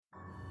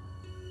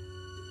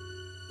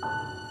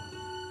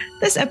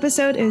This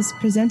episode is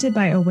presented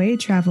by Away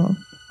Travel.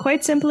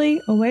 Quite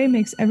simply, Away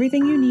makes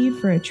everything you need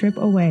for a trip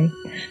away.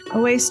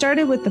 Away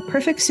started with the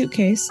perfect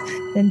suitcase,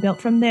 then built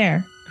from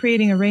there,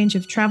 creating a range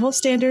of travel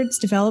standards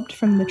developed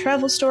from the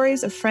travel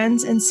stories of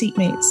friends and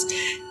seatmates.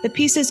 The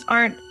pieces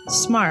aren't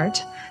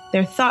smart,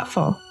 they're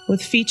thoughtful,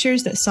 with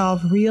features that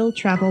solve real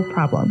travel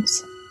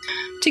problems.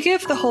 To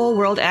give the whole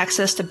world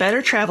access to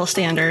better travel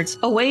standards,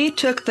 Away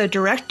took the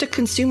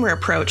direct-to-consumer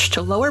approach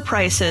to lower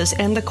prices,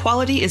 and the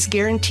quality is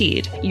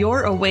guaranteed.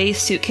 Your Away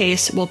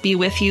suitcase will be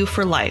with you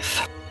for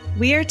life.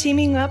 We are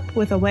teaming up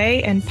with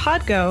Away and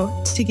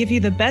Podgo to give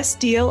you the best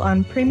deal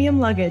on premium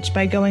luggage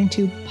by going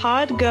to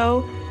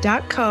podgo.co/away.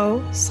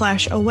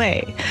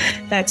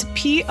 That's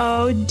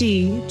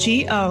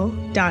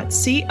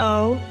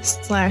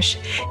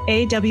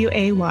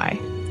podgo.co/away.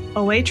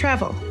 Away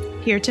Travel,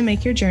 here to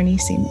make your journey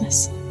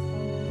seamless.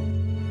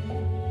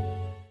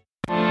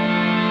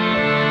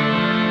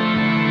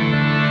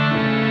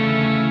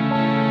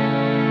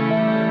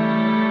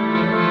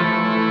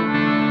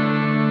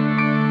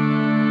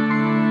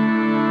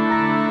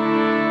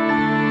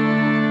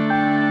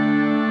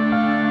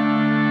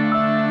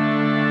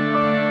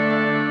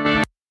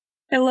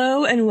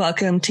 Hello and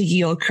welcome to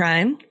Ye Olde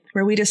Crime,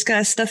 where we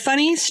discuss the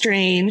funny,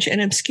 strange,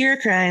 and obscure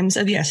crimes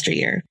of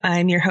yesteryear.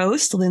 I'm your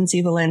host, Lindsay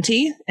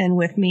Valenti, and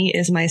with me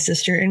is my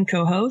sister and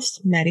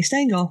co-host, Maddie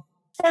Stengel.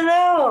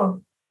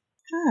 Hello.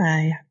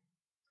 Hi.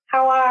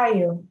 How are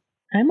you?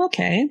 I'm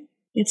okay.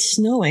 It's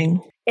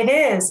snowing. It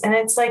is, and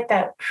it's like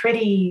that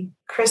pretty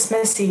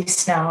Christmassy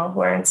snow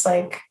where it's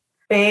like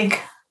big,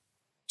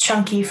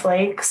 chunky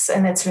flakes,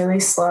 and it's really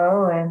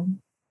slow, and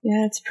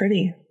yeah, it's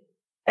pretty.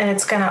 And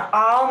it's going to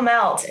all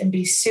melt and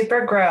be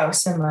super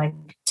gross in like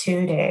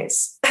 2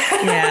 days.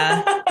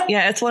 Yeah.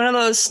 Yeah. It's one of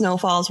those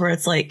snowfalls where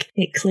it's like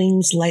it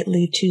clings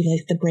lightly to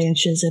like the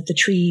branches of the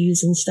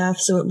trees and stuff.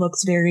 So it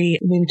looks very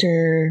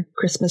winter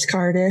Christmas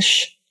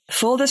card-ish.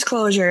 Full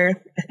disclosure,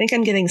 I think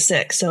I'm getting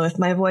sick. So if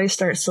my voice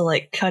starts to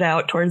like cut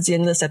out towards the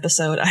end of this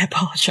episode, I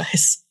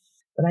apologize.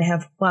 But I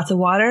have lots of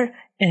water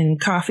and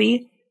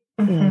coffee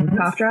and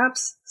cough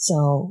drops.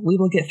 So we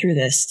will get through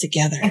this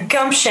together. And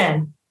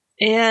gumption.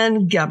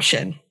 And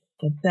gumption,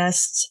 the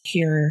best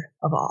cure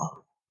of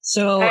all.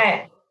 So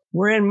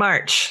We're in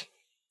March.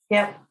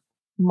 Yep.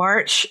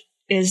 March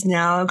is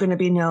now going to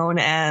be known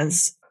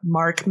as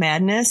Mark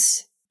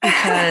Madness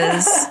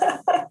because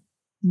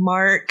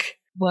Mark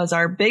was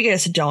our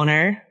biggest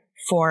donor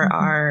for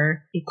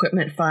our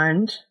equipment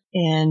fund,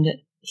 and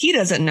he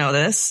doesn't know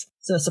this.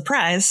 So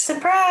surprise.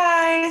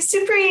 Surprise.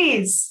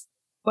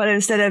 But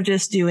instead of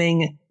just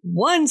doing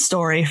one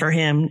story for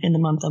him in the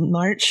month of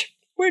March,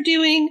 we're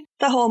doing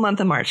the whole month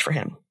of March for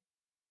him.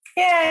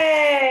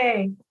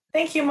 Yay!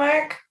 Thank you,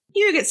 Mark.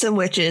 You get some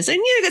witches, and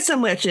you get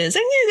some witches,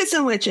 and you get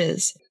some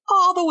witches.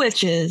 All the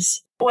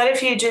witches. What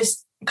if you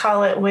just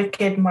call it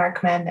Wicked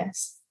Mark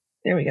Madness?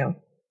 There we go.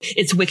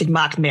 It's Wicked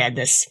Mark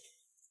Madness.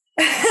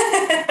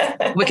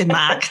 Wicked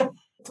Mark.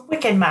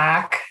 Wicked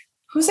Mark.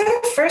 Who's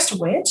our first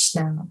witch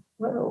now?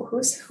 Who are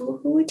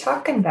we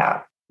talking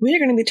about? We are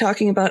going to be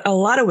talking about a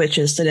lot of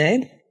witches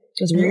today.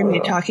 Because we're going to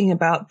be talking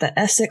about the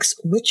Essex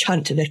witch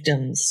hunt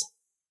victims.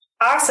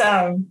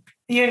 Awesome.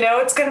 You know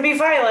it's going to be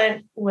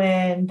violent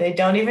when they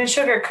don't even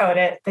sugarcoat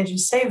it. They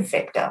just say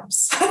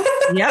victims.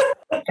 Yep.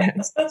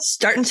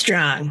 Starting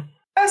strong.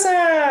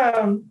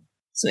 Awesome.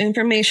 So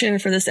information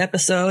for this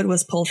episode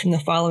was pulled from the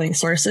following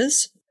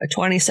sources. A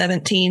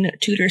 2017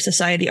 Tudor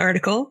Society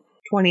article,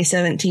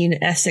 2017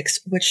 Essex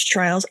Witch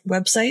Trials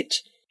website,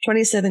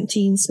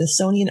 2017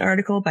 Smithsonian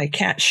article by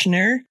Kat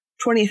Schnurr,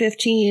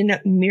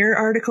 2015 Mirror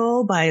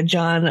article by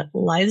John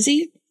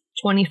Livesey,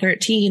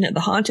 2013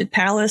 The Haunted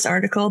Palace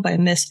article by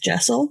Miss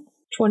Jessel,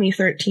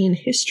 2013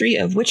 History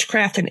of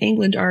Witchcraft in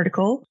England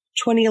article,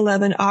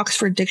 2011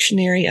 Oxford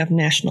Dictionary of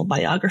National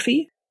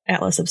Biography,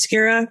 Atlas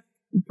Obscura,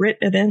 Brit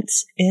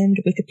Events, and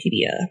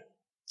Wikipedia.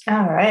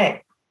 All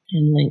right.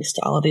 And links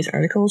to all of these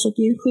articles will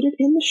be included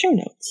in the show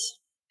notes.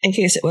 In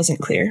case it wasn't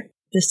clear,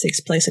 this takes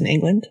place in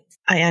England.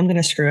 I am going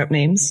to screw up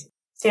names.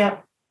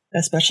 Yep.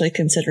 Especially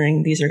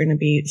considering these are going to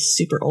be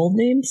super old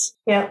names.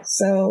 Yep.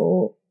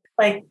 So,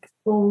 like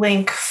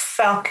Link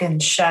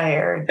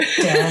Falconshire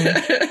Den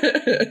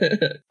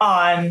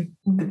on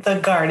the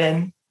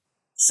garden.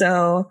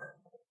 So,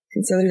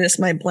 consider this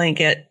my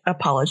blanket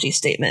apology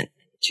statement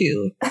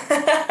to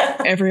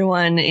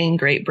everyone in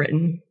Great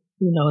Britain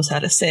who knows how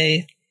to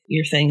say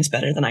your things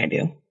better than I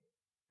do.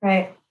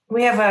 Right.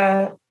 We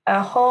have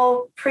a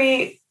whole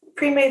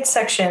pre-made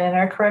section in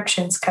our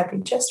corrections copy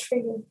just for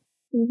you.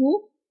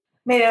 Mm-hmm.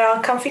 Made it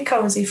all comfy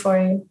cozy for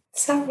you.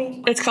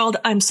 Sorry. It's called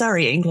I'm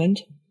Sorry,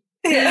 England.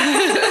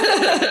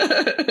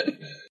 Yeah.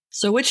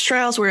 So witch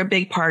trials were a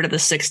big part of the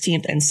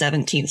 16th and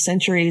 17th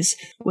centuries,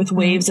 with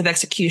waves of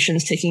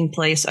executions taking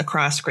place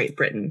across Great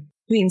Britain.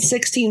 Between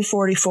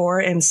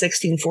 1644 and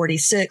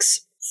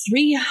 1646,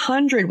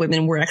 300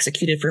 women were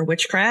executed for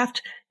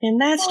witchcraft,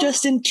 and that's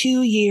just in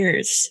 2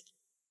 years.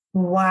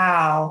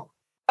 Wow.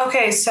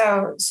 Okay,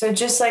 so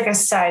just like a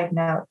side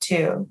note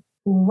too,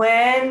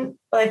 when,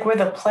 like, were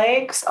the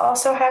plagues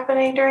also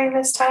happening during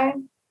this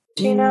time?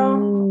 Do you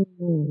know?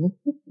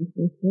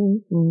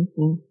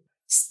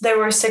 There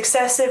were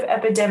successive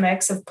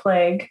epidemics of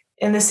plague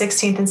in the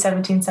 16th and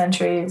 17th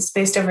centuries,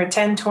 spaced over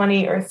 10,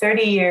 20, or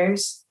 30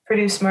 years,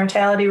 produced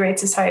mortality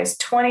rates as high as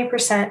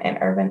 20% in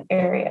urban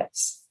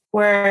areas,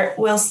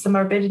 whilst the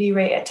morbidity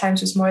rate at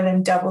times was more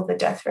than double the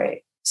death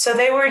rate. So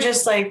they were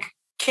just like,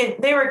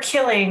 they were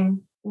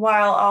killing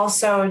while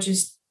also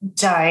just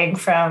dying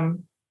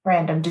from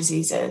random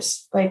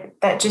diseases. Like,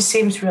 that just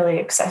seems really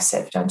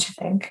excessive, don't you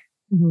think?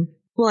 Mm-hmm.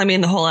 Well, I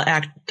mean, the whole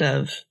act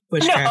of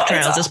witchcraft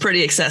trials is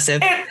pretty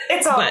excessive.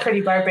 It's all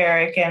pretty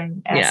barbaric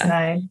and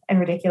asinine and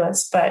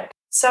ridiculous, but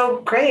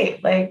so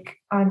great. Like,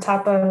 on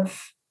top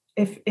of,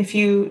 if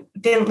you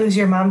didn't lose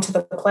your mom to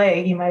the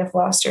plague, you might have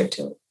lost her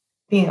to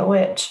being a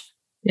witch.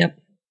 Yep.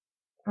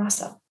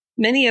 Awesome.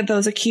 Many of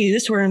those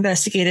accused were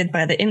investigated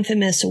by the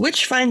infamous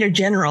Witchfinder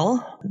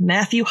General,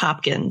 Matthew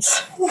Hopkins.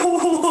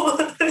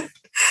 What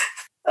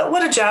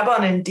a job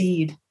on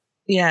Indeed.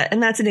 Yeah,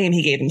 and that's a name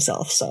he gave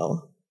himself,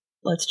 so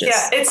let's just...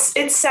 Yeah,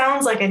 it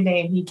sounds like a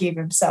name he gave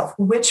himself.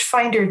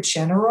 Witchfinder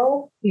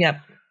General? Yep.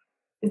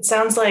 It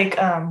sounds like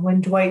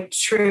when Dwight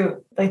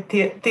Schrute, like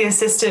the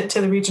assistant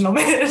to the regional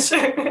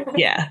manager.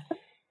 Yeah.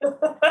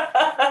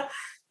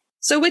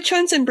 So witch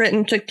hunts in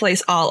Britain took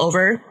place all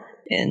over,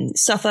 in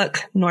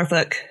Suffolk,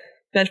 Norfolk,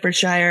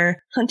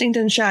 Bedfordshire,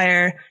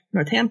 Huntingdonshire,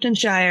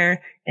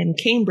 Northamptonshire, and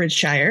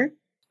Cambridgeshire.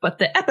 But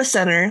the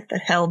epicenter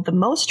that held the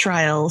most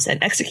trials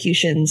and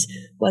executions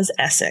was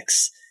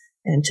Essex.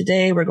 And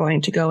today we're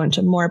going to go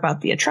into more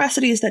about the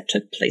atrocities that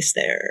took place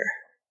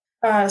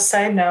there.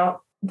 Side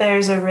note,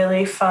 there's a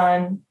really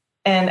fun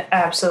and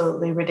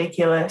absolutely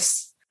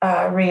ridiculous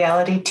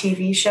reality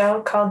TV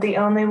show called The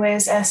Only Way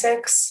is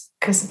Essex,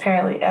 because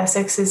apparently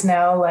Essex is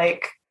now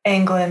like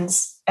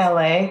England's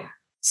LA.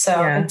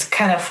 So It's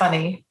kind of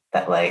funny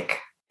that like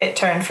it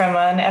turned from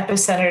an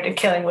epicenter to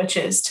killing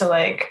witches to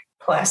like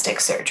plastic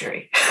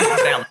surgery.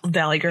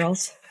 Valley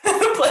Girls.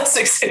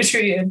 Plastic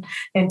surgery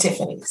and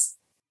Tiffany's.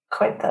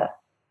 Quite the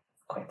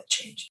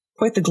change.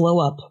 Quite the glow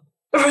up.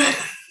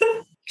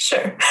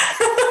 Sure.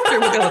 Sure,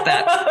 we'll go with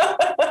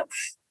that.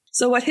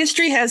 So what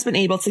history has been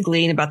able to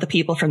glean about the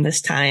people from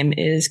this time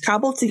is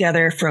cobbled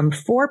together from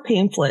 4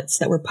 pamphlets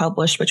that were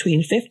published between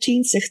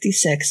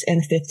 1566 and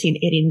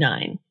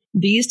 1589.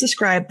 These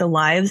describe the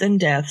lives and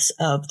deaths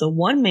of the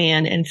 1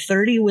 man and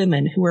 30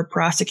 women who were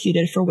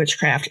prosecuted for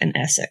witchcraft in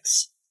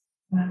Essex.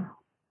 Wow.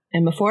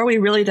 And before we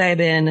really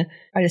dive in,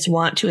 I just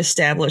want to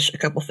establish a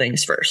couple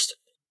things first.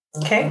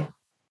 Okay.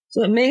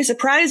 So it may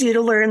surprise you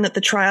to learn that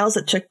the trials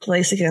that took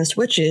place against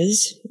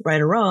witches,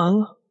 right or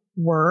wrong,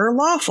 were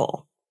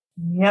lawful.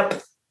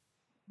 Yep.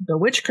 The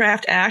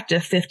Witchcraft Act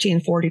of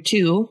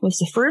 1542 was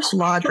the first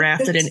law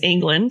drafted in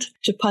England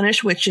to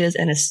punish witches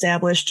and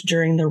established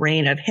during the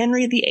reign of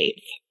Henry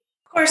VIII.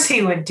 Of course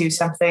he would do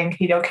something.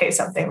 He'd okay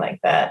something like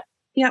that.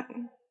 Yep.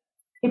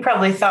 He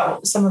probably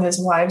thought some of his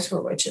wives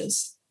were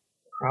witches.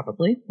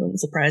 Probably. Wouldn't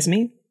surprise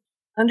me.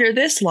 Under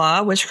this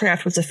law,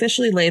 witchcraft was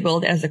officially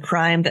labeled as a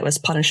crime that was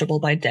punishable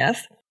by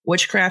death.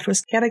 Witchcraft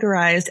was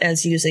categorized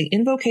as using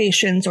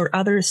invocations or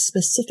other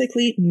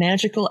specifically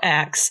magical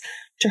acts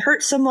to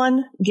hurt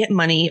someone, get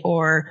money,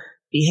 or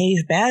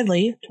behave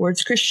badly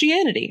towards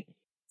Christianity.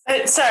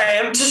 Sorry,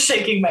 I'm just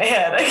shaking my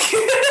head.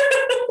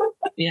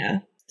 Yeah.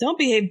 Don't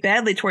behave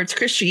badly towards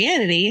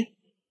Christianity.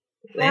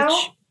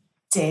 How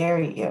dare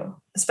you?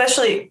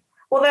 Especially,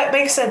 well, that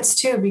makes sense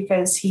too,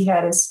 because he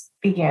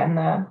began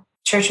the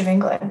Church of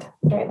England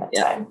during that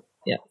time.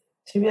 Yeah.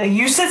 To be like,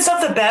 you said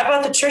something bad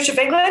about the Church of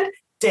England?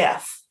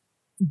 Death.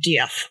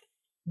 Death.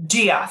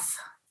 Death.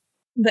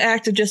 The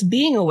act of just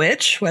being a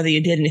witch, whether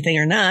you did anything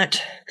or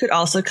not, could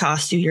also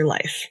cost you your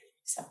life.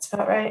 Sounds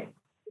about right.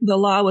 The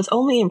law was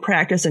only in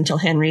practice until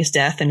Henry's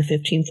death in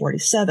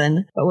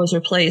 1547, but was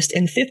replaced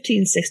in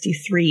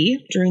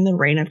 1563 during the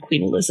reign of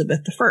Queen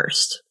Elizabeth I.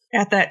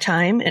 At that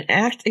time, an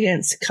act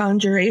against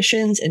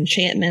conjurations,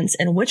 enchantments,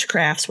 and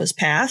witchcrafts was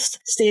passed,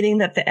 stating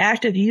that the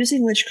act of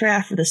using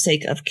witchcraft for the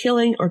sake of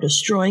killing or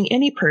destroying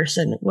any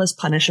person was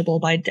punishable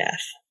by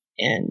death.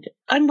 And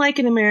unlike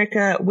in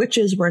America,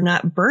 witches were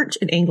not burnt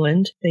in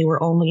England. They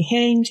were only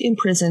hanged,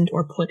 imprisoned,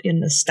 or put in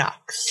the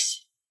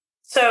stocks.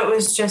 So it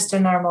was just a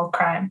normal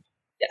crime.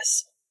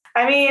 Yes.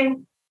 I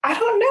mean, I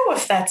don't know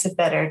if that's a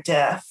better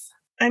death.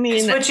 I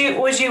mean, would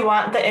you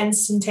want the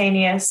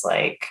instantaneous,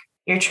 like,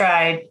 you're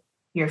tried,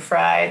 you're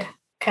fried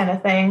kind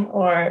of thing?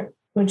 Or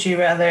would you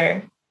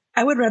rather?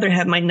 I would rather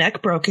have my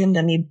neck broken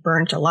than be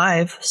burnt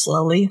alive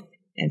slowly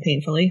and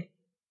painfully.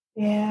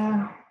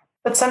 Yeah.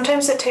 But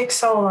sometimes it takes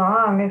so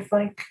long if,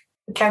 like,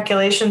 the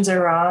calculations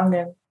are wrong.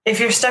 And if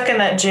you're stuck in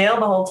that jail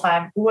the whole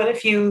time, what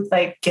if you,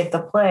 like, get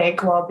the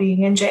plague while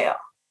being in jail?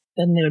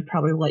 Then they would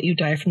probably let you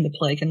die from the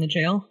plague in the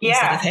jail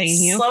instead of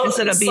hanging you.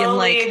 Instead of being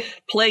like,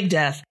 plague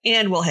death,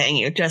 and we'll hang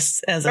you,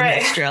 just as an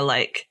extra,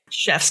 like,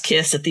 chef's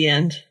kiss at the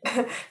end.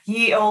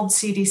 Ye old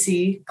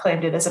CDC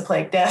claimed it as a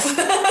plague death.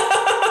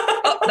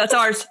 Oh, that's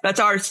ours. That's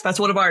ours. That's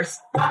one of ours.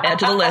 Add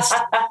to the list.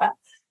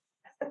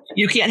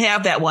 You can't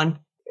have that one.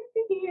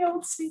 Ye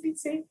old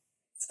CDC.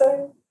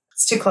 Sorry.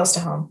 It's too close to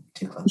home.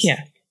 Too close.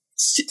 Yeah.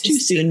 Too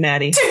soon,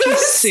 Maddie. Too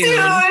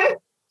soon.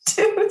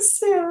 Too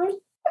soon.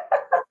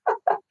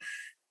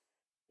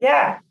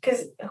 Yeah,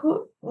 because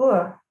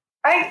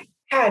I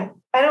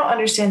don't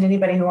understand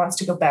anybody who wants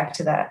to go back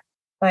to that.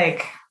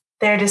 Like,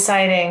 they're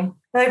deciding,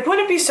 like,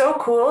 wouldn't it be so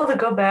cool to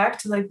go back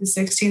to like the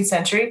 16th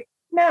century?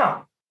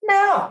 No,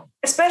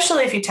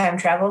 especially if you time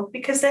traveled,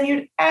 because then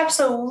you'd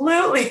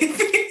absolutely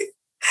be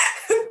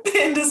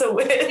pinned as a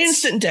witch.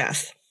 Instant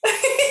death.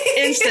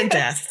 Instant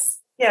death.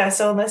 Yeah,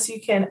 so unless you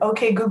can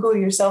Google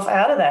yourself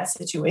out of that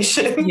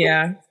situation.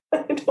 Yeah.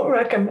 I don't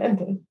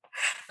recommend it.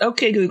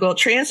 Okay, Google,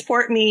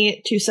 transport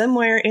me to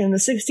somewhere in the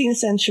 16th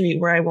century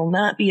where I will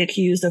not be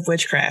accused of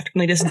witchcraft.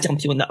 And they just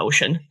dump you in the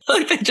ocean.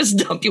 Like, they just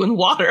dump you in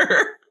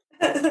water.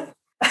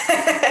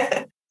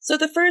 So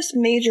the first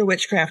major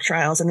witchcraft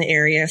trials in the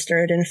area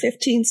started in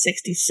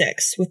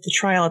 1566 with the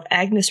trial of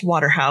Agnes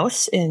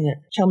Waterhouse in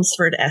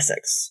Chelmsford,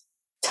 Essex.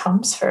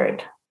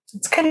 Chelmsford.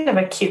 It's kind of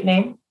a cute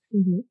name.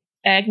 Mm-hmm.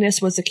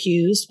 Agnes was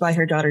accused by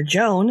her daughter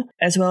Joan,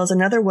 as well as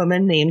another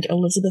woman named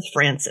Elizabeth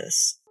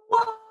Francis.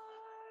 What?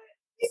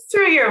 You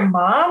threw your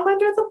mom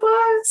under the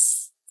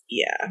bus?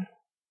 Yeah.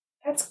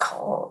 That's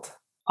cold.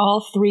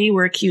 All three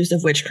were accused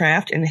of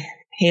witchcraft and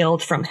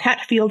hailed from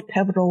Hatfield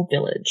Peveril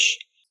Village.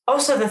 Oh,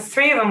 so the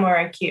three of them were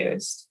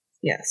accused.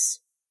 Yes.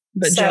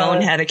 But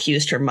Joan had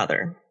accused her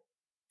mother.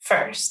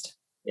 First.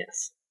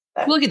 Yes.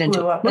 That we'll get into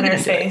it. We'll get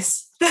into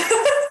face.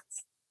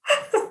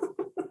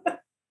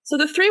 So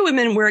the three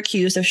women were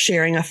accused of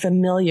sharing a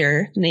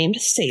familiar named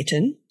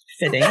Satan,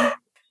 fitting.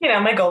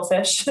 My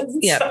goldfish.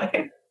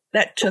 Yep.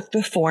 That took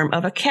the form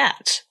of a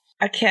cat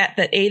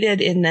that aided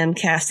in them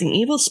casting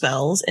evil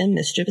spells and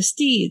mischievous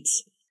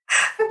deeds.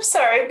 I'm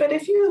sorry, but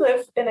if you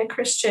live in a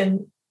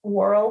Christian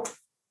world,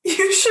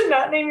 you should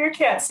not name your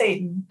cat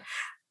Satan.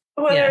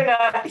 Whether or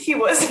not he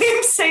was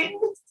named Satan.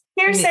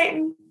 Here,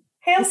 Satan.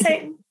 Hail,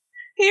 Satan.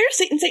 Here,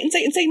 Satan, Satan,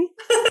 Satan, Satan.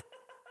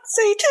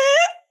 Satan!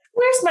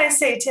 Where's my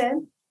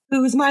Satan?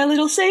 Who's my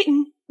little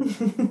Satan?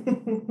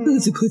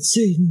 Who's a good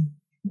Satan?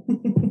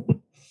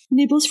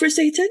 Nibbles for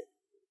Satan?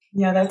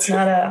 Yeah, that's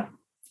not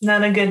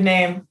a good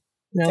name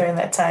during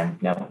that time.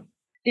 No.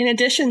 In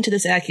addition to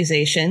this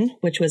accusation,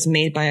 which was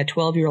made by a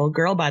 12-year-old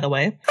girl, by the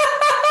way.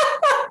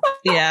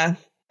 Yeah.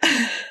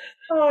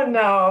 Oh,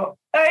 no.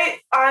 I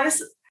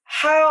honestly,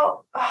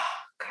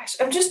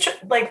 I'm just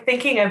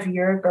thinking of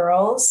your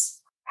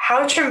girls.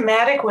 How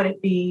traumatic would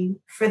it be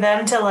for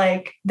them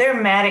to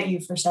they're mad at you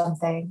for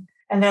something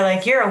and they're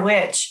like, you're a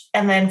witch.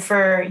 And then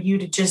for you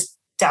to just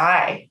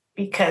die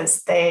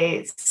because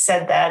they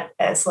said that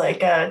as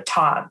a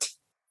taunt.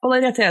 Well,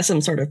 I'd have to have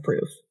some sort of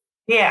proof.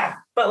 Yeah.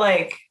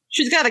 But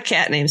she's got a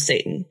cat named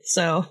Satan.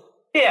 So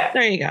yeah,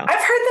 there you go.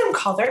 I've heard them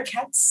call their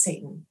cat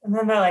Satan. And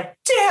then they're like,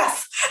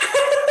 death.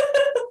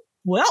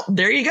 Well,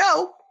 there you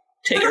go.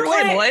 Take her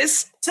away,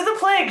 boys. To the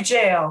plague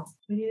jail.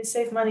 We need to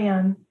save money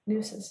on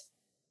nooses.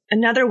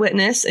 Another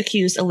witness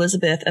accused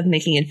Elizabeth of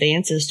making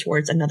advances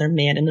towards another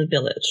man in the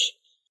village.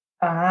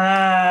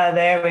 Ah,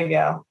 there we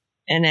go.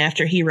 And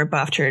after he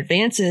rebuffed her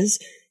advances,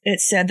 it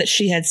said that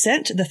she had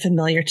sent the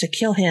familiar to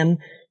kill him,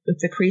 with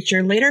the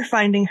creature later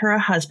finding her a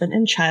husband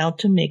and child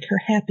to make her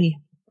happy.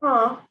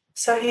 Oh,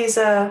 so he's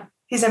a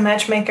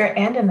matchmaker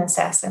and an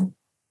assassin.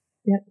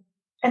 Yep.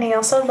 And he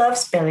also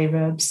loves belly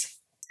rubs.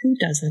 Who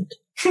doesn't?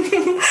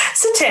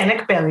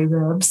 Satanic belly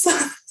rubs.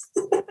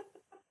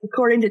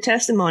 According to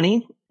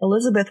testimony,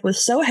 Elizabeth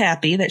was so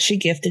happy that she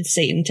gifted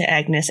Satan to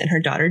Agnes and her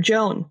daughter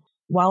Joan.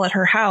 While at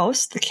her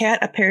house, the cat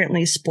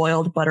apparently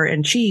spoiled butter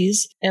and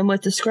cheese and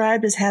was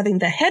described as having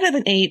the head of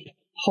an ape,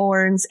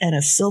 horns, and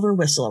a silver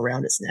whistle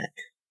around its neck.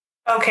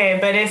 Okay,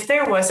 but if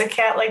there was a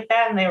cat like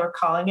that and they were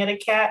calling it a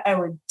cat, I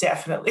would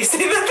definitely say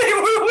that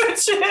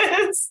they were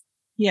witches.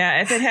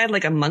 Yeah, if it had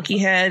a monkey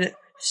head,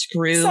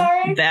 screw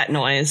that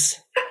noise.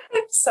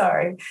 I'm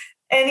sorry.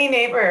 Any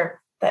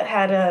neighbor that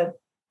had a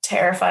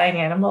terrifying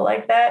animal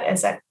like that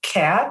as a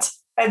cat,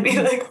 I'd be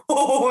like,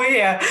 oh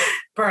yeah,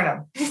 burn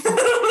them.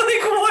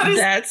 What is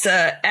That's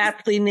a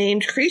aptly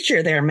named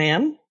creature there,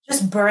 ma'am.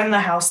 Just burn the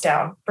house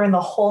down. Burn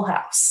the whole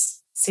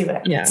house. See what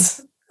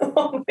happens. Yeah.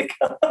 Oh my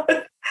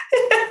God.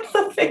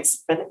 The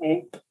face of an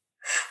ape.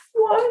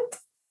 What?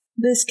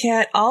 This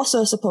cat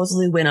also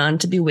supposedly went on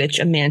to bewitch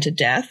a man to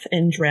death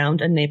and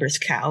drowned a neighbor's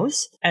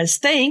cows. As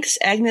thanks,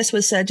 Agnes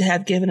was said to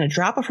have given a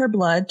drop of her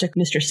blood to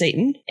Mr.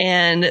 Satan,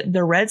 and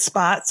the red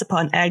spots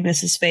upon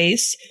Agnes's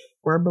face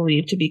were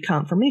believed to be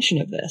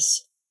confirmation of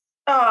this.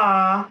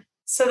 Ah,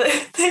 so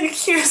they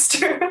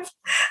accused her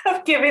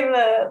of giving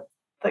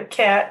the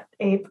cat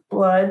ape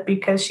blood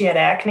because she had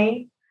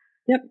acne?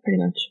 Yep, pretty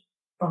much.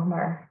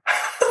 Bummer.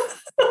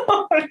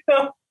 Oh,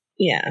 no.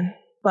 Yeah.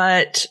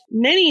 But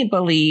many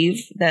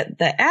believe that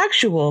the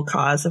actual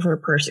cause of her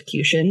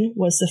persecution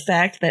was the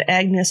fact that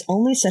Agnes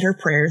only said her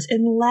prayers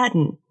in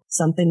Latin,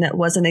 something that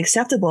wasn't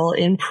acceptable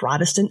in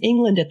Protestant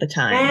England at the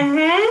time.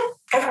 Mm-hmm.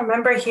 I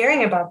remember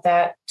hearing about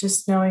that,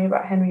 just knowing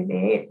about Henry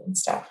VIII and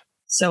stuff.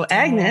 So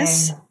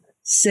Agnes,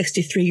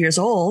 63 years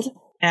old,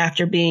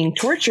 after being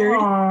tortured,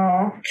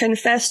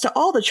 confessed to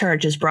all the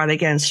charges brought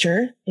against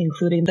her,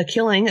 including the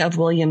killing of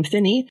William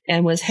Finney,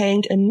 and was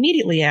hanged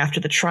immediately after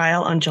the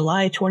trial on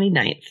July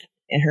 29th.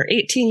 And her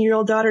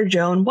 18-year-old daughter,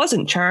 Joan,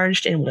 wasn't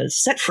charged and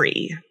was set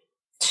free.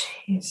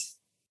 Jeez.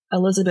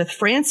 Elizabeth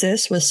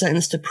Francis was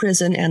sentenced to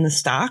prison and the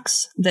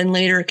stocks, then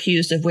later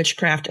accused of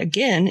witchcraft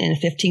again in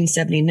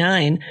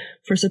 1579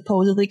 for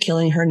supposedly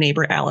killing her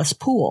neighbor Alice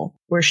Poole,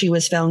 where she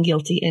was found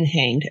guilty and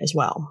hanged as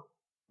well.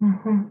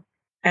 Mm-hmm.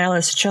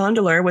 Alice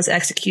Chandler was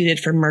executed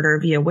for murder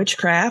via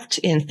witchcraft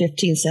in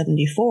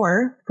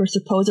 1574 for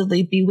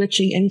supposedly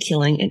bewitching and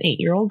killing an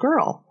 8-year-old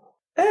girl.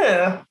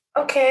 Ew.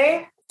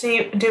 Okay.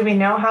 Do we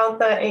know how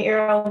the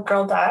 8-year-old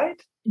girl died?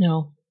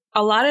 No.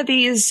 A lot of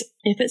these,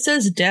 if it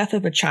says death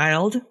of a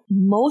child,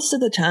 most of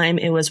the time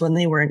it was when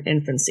they were in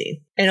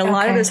infancy. And a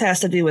lot of this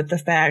has to do with the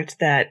fact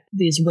that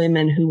these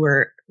women who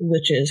were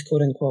witches,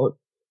 quote unquote,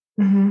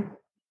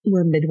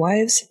 were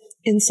midwives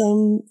in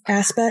some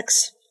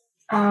aspects.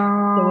 So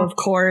of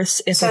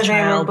course, if a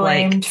child they were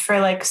blamed for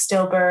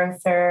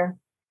stillbirth, or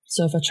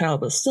so if a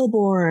child was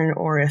stillborn,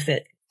 or if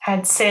it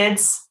had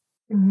SIDS,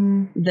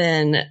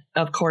 then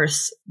of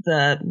course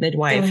the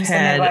midwife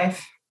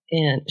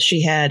and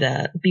she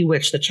had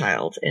bewitched the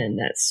child, and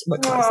that's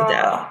what caused the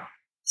death.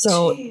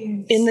 So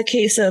in the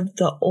case of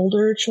the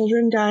older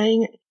children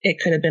dying, it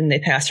could have been they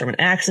passed from an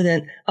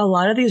accident. A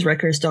lot of these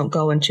records don't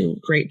go into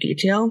great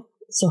detail.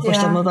 So for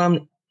some of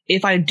them,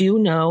 if I do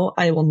know,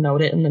 I will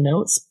note it in the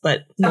notes,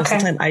 but most of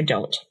the time I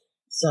don't.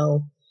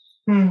 So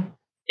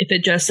if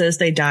it just says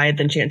they died,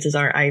 then chances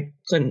are I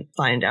couldn't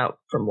find out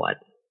from what.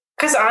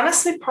 Because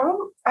honestly,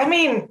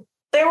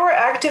 there were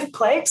active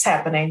plagues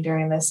happening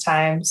during this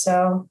time.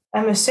 So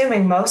I'm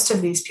assuming most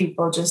of these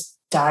people just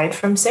died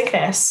from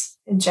sickness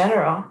in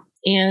general.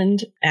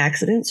 And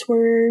accidents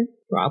were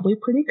probably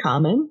pretty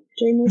common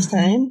during this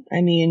time.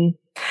 I mean,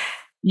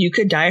 you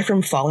could die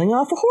from falling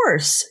off a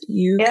horse.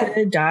 You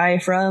could die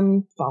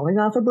from falling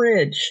off a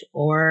bridge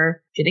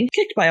or getting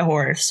kicked by a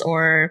horse,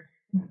 or,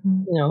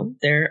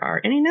 there are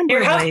any number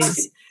of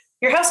ways.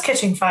 Your house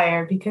catching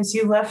fire because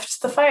you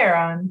left the fire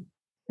on.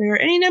 There are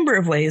any number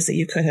of ways that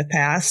you could have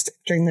passed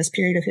during this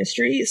period of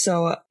history.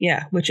 So,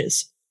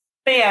 witches.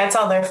 But it's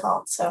all their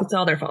fault. So it's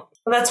all their fault.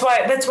 Well, that's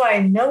why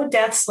no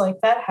deaths like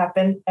that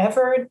happen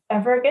ever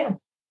again.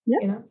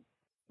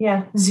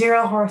 Yeah.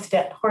 Zero horse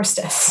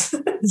deaths.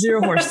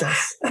 Zero horse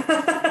deaths.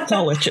 It's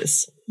all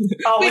witches.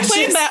 We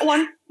played that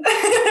one.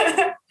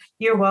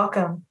 You're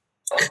welcome.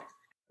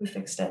 We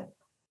fixed it.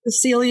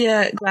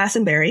 Cecilia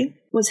Glastonbury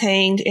was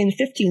hanged in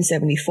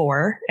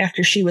 1574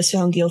 after she was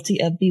found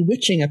guilty of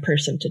bewitching a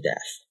person to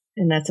death.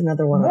 And that's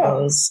another one of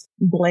those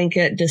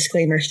blanket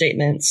disclaimer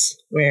statements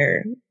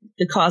where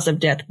the cause of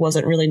death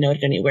wasn't really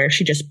noted anywhere.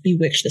 She just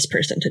bewitched this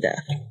person to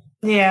death.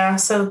 Yeah,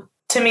 so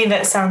to me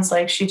that sounds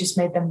like she just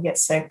made them get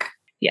sick.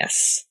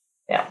 Yes.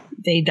 Yeah.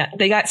 They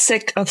got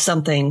sick of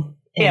something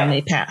and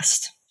they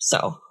passed.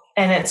 So.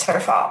 And it's her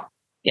fault.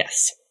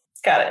 Yes.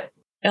 Got it.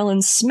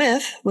 Ellen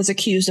Smith was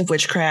accused of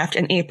witchcraft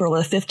in April of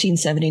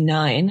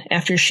 1579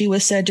 after she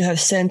was said to have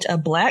sent a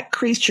black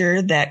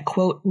creature that,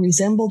 quote,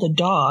 resembled a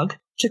dog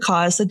to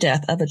cause the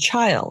death of a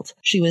child.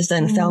 She was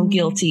then found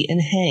guilty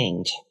and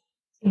hanged.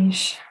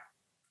 Eesh.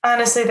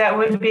 Honestly, that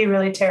would be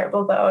really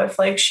terrible, though,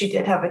 if she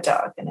did have a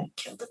dog and it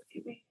killed a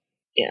baby.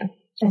 Yeah.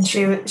 And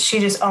she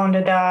just owned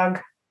a dog.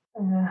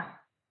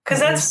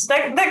 Because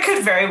that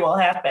could very well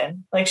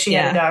happen. She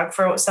had a dog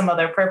for some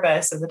other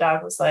purpose, and the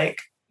dog was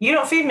like, you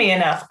don't feed me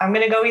enough. I'm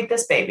going to go eat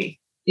this baby.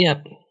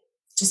 Yep.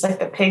 Just like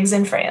the pigs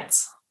in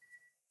France.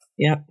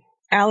 Yep.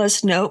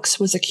 Alice Noakes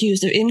was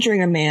accused of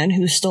injuring a man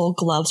who stole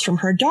gloves from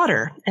her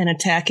daughter and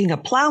attacking a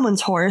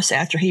plowman's horse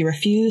after he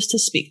refused to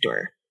speak to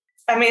her.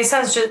 It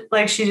sounds just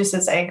like she just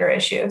has anger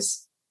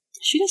issues.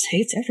 She just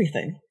hates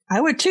everything.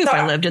 I would too if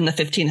I lived in the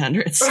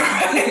 1500s.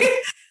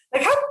 Right?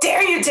 How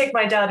dare you take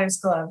my daughter's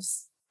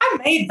gloves? I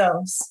made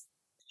those.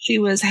 She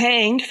was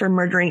hanged for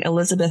murdering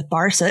Elizabeth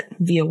Barset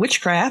via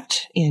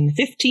witchcraft in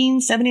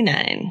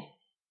 1579.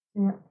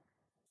 Yeah.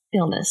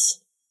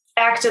 Illness.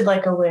 Acted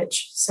like a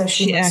witch, so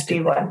she must be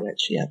one. Like a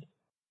witch, yep.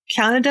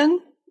 Caledon,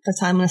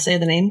 that's how I'm going to say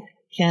the name.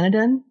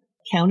 Caledon,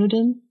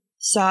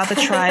 saw the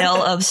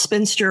trial of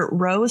spinster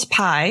Rose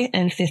Pye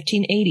in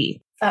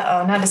 1580.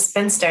 Uh-oh, not a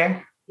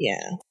spinster.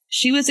 Yeah.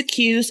 She was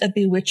accused of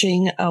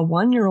bewitching a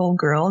 1-year-old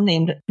girl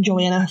named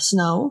Joanna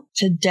Snow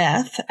to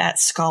death at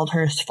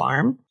Scaldhurst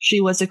Farm.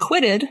 She was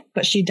acquitted,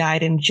 but she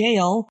died in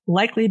jail,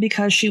 likely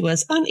because she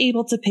was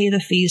unable to pay the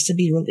fees to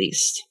be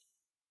released.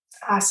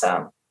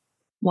 Awesome.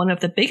 One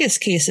of the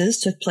biggest cases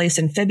took place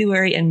in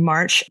February and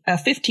March of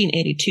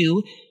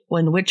 1582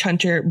 when witch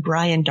hunter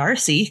Brian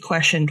Darcy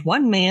questioned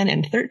 1 man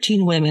and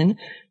 13 women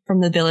from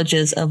the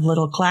villages of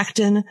Little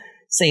Clacton,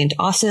 St.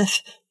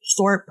 Osiph,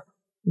 Thorpe,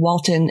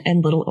 Walton,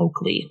 and Little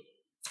Oakley.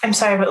 I'm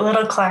sorry, but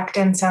Little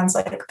Clacton sounds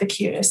like the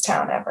cutest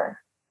town ever.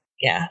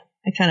 Yeah,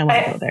 I kind of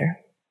want to go there.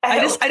 I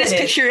just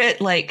picture it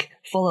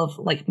full of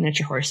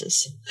miniature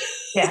horses.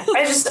 Yeah,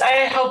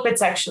 I hope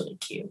it's actually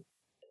cute.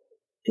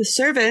 The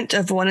servant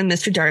of one of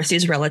Mr.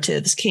 Darcy's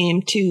relatives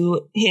came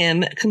to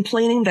him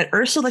complaining that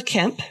Ursula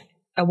Kemp,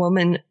 A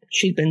woman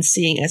she'd been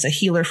seeing as a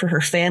healer for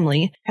her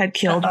family had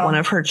killed one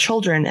of her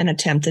children and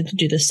attempted to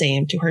do the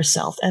same to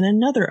herself and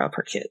another of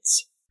her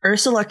kids.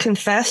 Ursula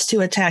confessed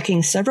to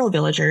attacking several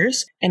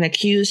villagers and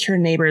accused her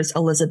neighbors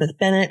Elizabeth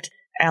Bennet,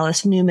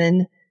 Alice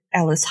Newman,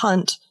 Alice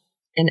Hunt,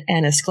 and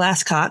Annis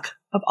Glasscock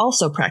of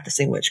also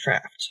practicing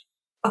witchcraft.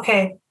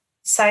 Okay,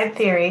 side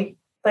theory,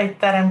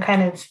 like that I'm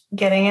kind of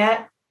getting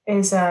at,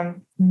 is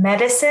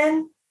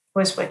medicine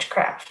was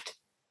witchcraft.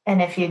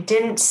 And if you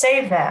didn't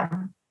save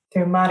them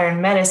through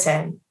modern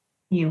medicine,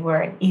 you were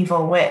an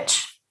evil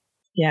witch.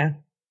 Yeah.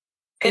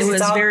 Because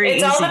it's all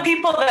the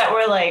people that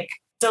were like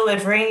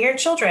delivering your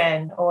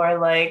children or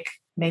like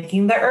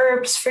making the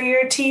herbs for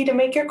your tea to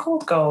make your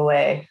cold go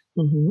away.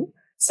 Mm-hmm.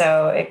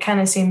 So it kind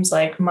of seems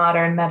like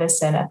modern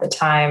medicine at the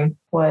time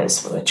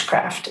was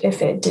witchcraft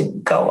if it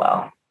didn't go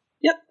well.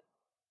 Yep,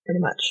 pretty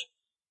much.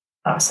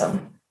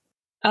 Awesome.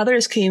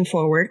 Others came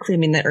forward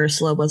claiming that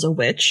Ursula was a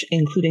witch,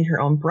 including her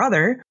own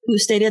brother, who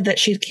stated that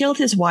she'd killed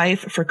his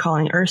wife for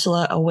calling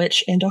Ursula a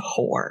witch and a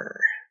whore.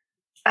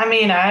 I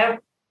mean,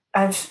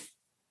 I've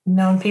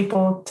known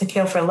people to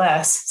kill for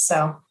less,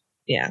 so.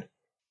 Yeah.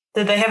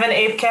 Did they have an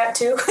ape cat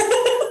too?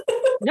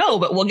 No,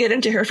 but we'll get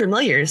into her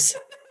familiars.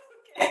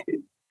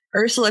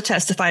 Ursula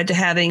testified to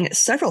having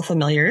several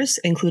familiars,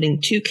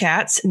 including 2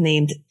 cats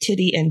named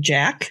Titty and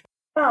Jack,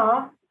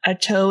 Aww. a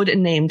toad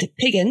named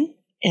Piggin,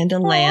 and a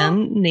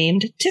lamb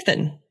named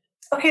Tiffin.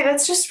 Okay,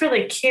 that's just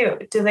really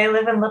cute. Do they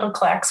live in Little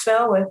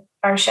Clacksville with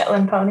our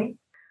Shetland pony?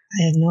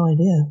 I have no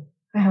idea.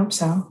 I hope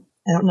so.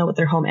 I don't know what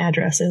their home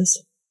address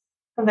is.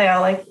 And they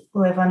all like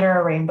live under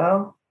a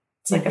rainbow.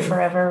 It's like a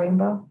forever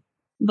rainbow.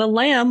 The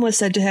lamb was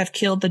said to have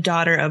killed the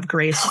daughter of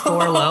Grace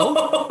Thorlow.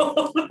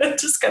 It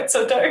just got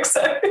so dark,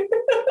 sorry.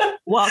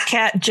 While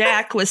cat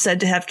Jack was said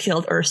to have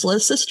killed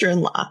Ursula's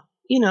sister-in-law.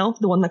 You know,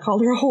 the one that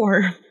called her a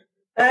whore.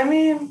 I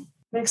mean,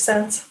 makes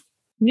sense.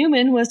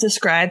 Newman was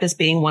described as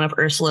being one of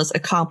Ursula's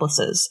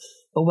accomplices,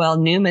 but while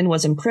Newman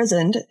was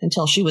imprisoned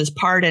until she was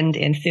pardoned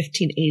in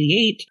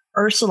 1588,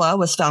 Ursula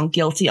was found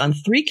guilty on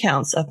 3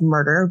 counts of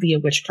murder via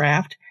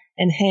witchcraft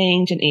and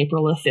hanged in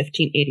April of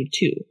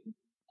 1582.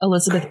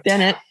 Elizabeth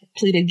Bennet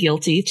pleaded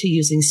guilty to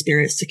using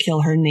spirits to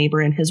kill her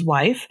neighbor and his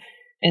wife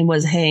and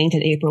was hanged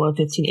in April of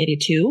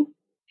 1582.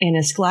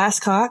 Annis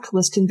Glasscock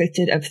was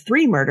convicted of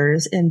 3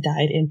 murders and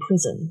died in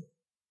prison.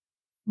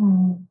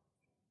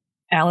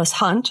 Alice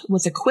Hunt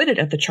was acquitted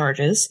of the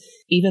charges,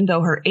 even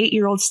though her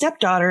 8-year-old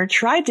stepdaughter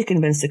tried to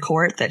convince the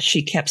court that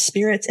she kept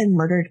spirits and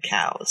murdered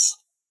cows.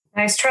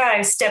 Nice try,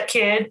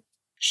 stepkid.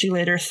 She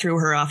later threw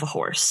her off a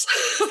horse.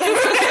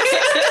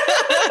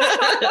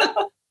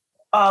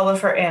 All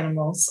of her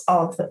animals,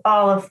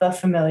 all of the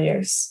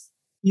familiars.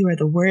 You are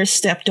the worst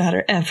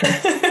stepdaughter ever.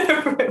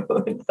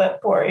 Ruined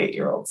that poor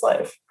 8-year-old's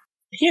life.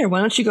 Here, why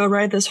don't you go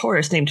ride this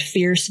horse named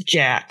Fierce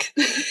Jack?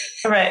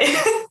 Right.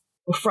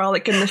 We'll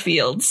frolic in the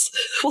fields.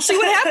 We'll see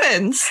what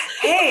happens.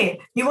 Hey,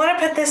 you want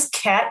to pet this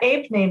cat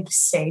ape named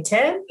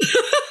Satan?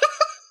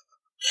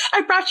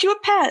 I brought you a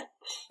pet.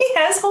 He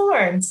has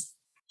horns.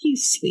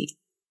 He's sweet.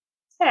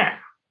 Yeah.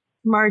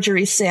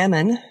 Marjorie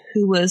Salmon,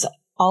 who was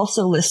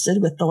also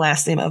listed with the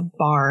last name of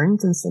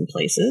Barnes in some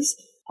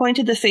places,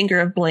 pointed the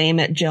finger of blame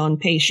at Joan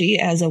Pesci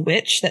as a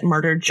witch that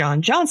murdered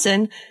John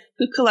Johnson,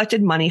 who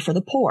collected money for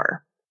the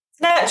poor.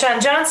 Not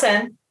John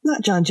Johnson.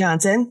 Not John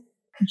Johnson.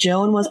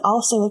 Joan was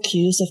also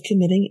accused of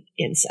committing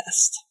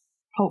incest.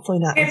 Hopefully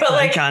not with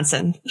John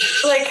Johnson.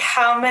 Like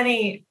how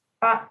many,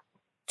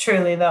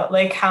 truly though,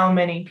 like how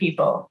many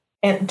people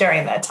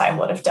during that time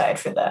would have died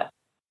for that?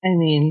 I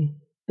mean,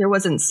 there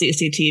wasn't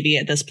CCTV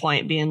at this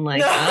point being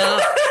like,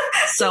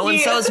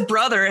 so-and-so's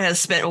brother has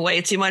spent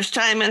way too much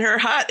time in her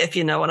hut, if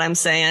you know what I'm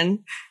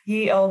saying.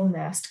 Ye old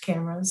Nest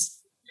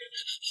cameras.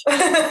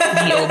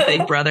 Ye old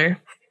Big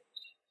Brother.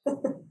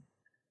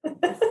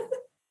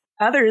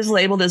 Others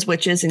labeled as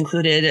witches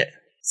included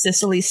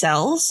Cicely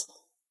Sells,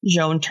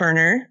 Joan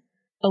Turner,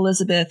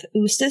 Elizabeth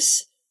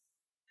Eustace,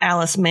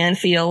 Alice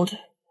Manfield,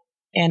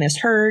 Annis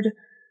Hurd,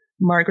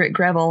 Margaret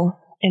Greville,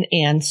 and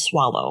Anne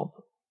Swallow.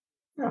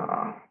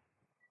 Aww.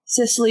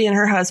 Cicely and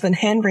her husband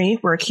Henry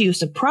were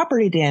accused of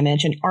property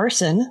damage and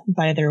arson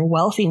by their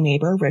wealthy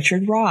neighbor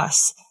Richard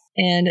Ross,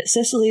 and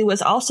Cicely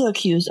was also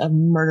accused of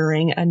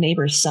murdering a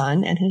neighbor's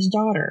son and his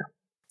daughter.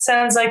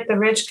 Sounds like the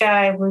rich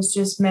guy was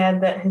just mad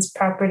that his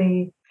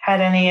property had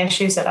any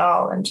issues at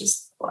all and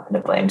just wanted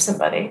to blame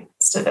somebody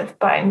instead of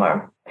paying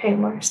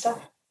more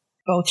stuff.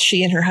 Both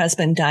she and her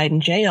husband died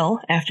in jail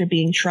after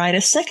being tried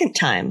a second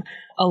time,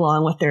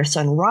 along with their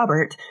son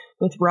Robert,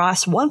 with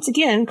Ross once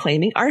again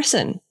claiming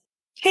arson.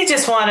 He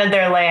just wanted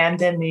their land,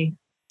 didn't he?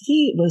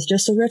 He was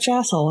just a rich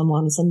asshole and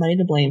wanted somebody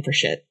to blame for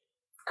shit.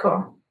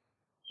 Cool.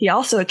 He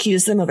also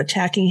accused them of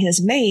attacking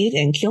his maid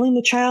and killing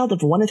the child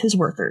of one of his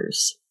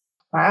workers.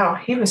 Wow,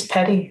 he was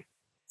petty.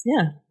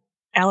 Yeah.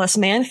 Alice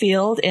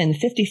Manfield and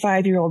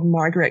 55-year-old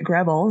Margaret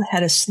Greville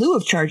had a slew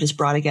of charges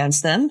brought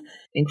against them,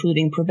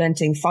 including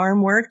preventing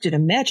farm work due to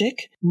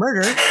magic,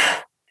 murder,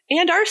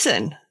 and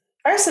arson.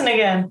 Arson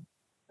again.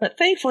 But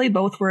thankfully,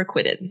 both were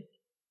acquitted.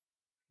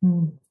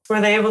 Were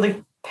they able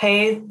to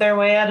pay their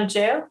way out of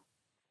jail?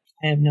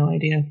 I have no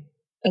idea.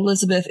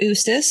 Elizabeth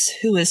Eustace,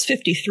 who is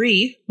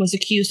 53, was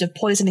accused of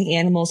poisoning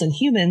animals and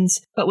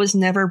humans, but was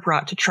never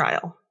brought to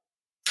trial.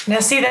 Now,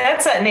 see,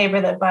 that's that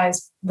neighbor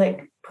that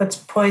puts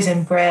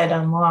poison bread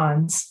on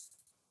lawns.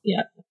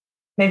 Yeah.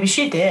 Maybe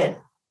she did.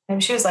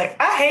 Maybe she was like,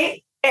 I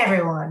hate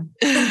everyone.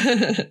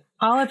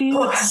 All of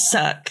you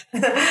suck.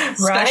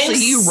 Especially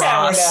you,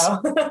 Ross.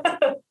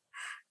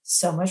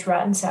 So much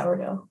rotten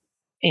sourdough.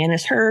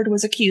 Annis Hurd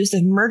was accused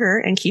of murder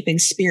and keeping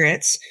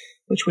spirits,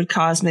 which would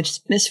cause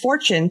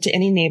misfortune to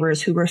any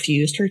neighbors who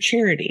refused her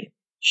charity.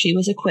 She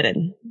was acquitted.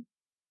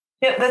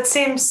 Yeah, that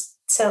seems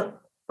so.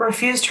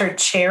 Refused her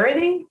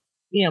charity?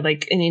 Yeah,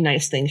 like any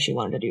nice thing she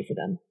wanted to do for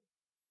them.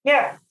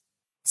 Yeah.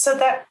 So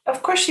that,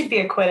 of course, she'd be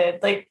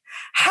acquitted. Like,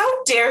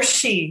 how dare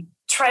she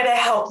try to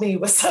help me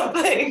with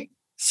something?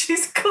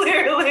 She's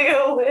clearly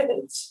a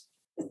witch.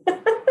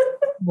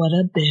 What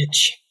a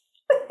bitch.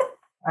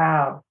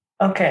 Wow.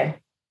 Okay.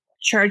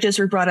 Charges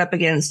were brought up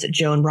against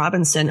Joan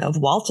Robinson of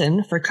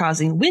Walton for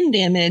causing wind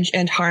damage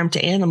and harm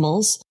to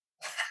animals.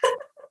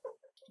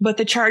 But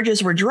the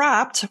charges were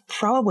dropped,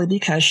 probably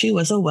because she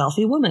was a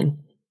wealthy woman.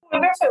 I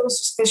wonder if it was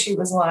just because she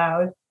was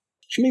loud.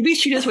 Maybe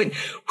she just went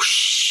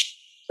whoosh,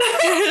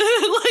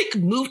 like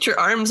moved her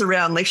arms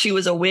around like she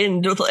was a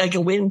wind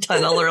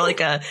tunnel or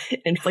like a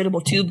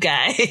inflatable tube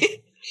guy.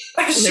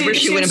 Whenever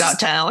she went about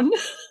town.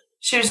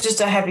 She was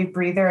just a heavy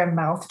breather and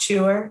mouth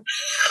chewer.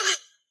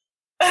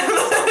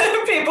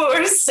 People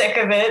were sick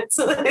of it,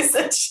 so they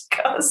said she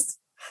caused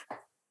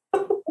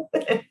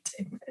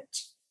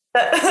damage.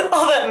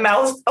 All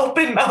that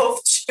open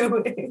mouth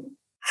chewing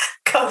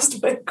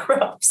caused my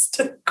crops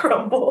to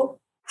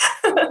crumble.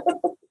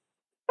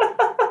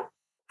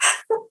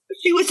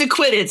 She was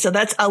acquitted, so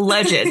that's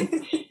alleged.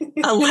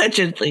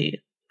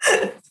 Allegedly.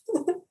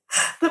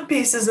 The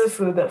pieces of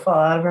food that fall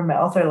out of her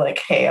mouth are like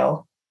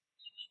hail.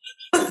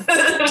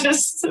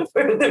 Just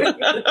further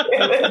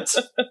damage.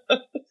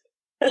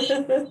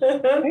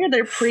 Why are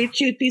there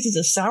pre-chewed pieces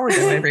of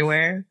sourdough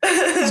everywhere?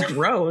 It's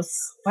gross.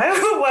 Why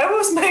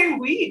was my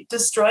wheat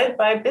destroyed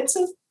by bits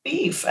of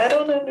beef? I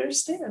don't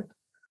understand.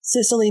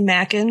 Cicely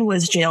Mackin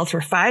was jailed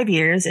for 5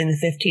 years in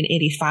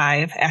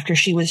 1585 after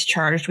she was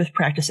charged with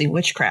practicing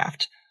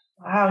witchcraft.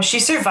 Wow, she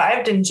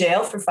survived in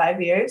jail for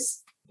 5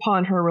 years?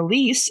 Upon her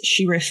release,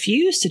 she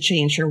refused to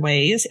change her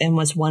ways and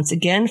was once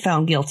again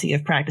found guilty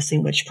of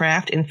practicing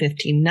witchcraft in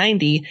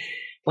 1590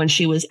 when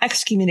she was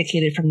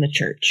excommunicated from the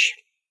church.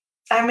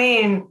 I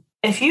mean,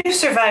 if you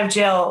survive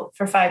jail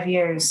for 5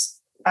 years,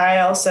 I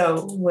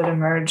also would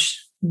emerge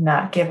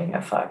not giving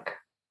a fuck.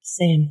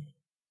 Same.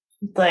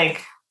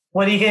 Like,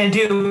 what are you going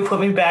to do?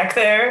 Put me back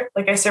there?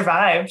 Like, I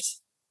survived.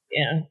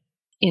 Yeah.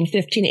 In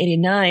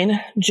 1589,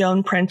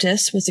 Joan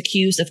Prentice was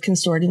accused of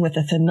consorting with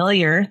a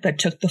familiar that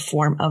took the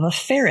form of a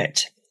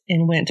ferret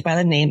and went by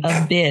the name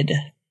of Bid.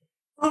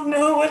 Oh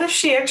no, what if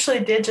she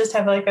actually did just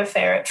have like a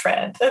ferret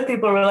friend? And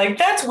people were like,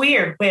 that's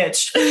weird,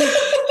 witch.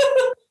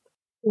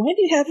 Why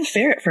do you have a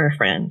ferret for a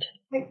friend?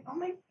 Like, oh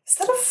my, is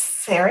that a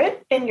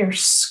ferret in your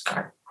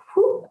skirt?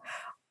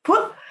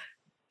 What?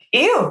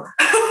 Ew.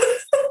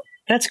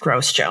 That's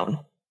gross, Joan.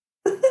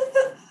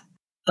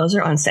 Those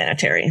are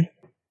unsanitary.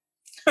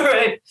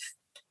 Right.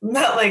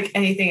 Not like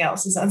anything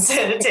else is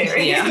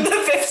unsanitary in the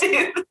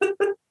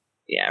 50s.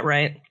 Yeah,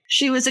 right.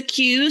 She was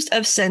accused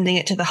of sending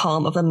it to the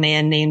home of a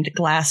man named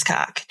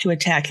Glasscock to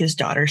attack his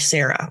daughter,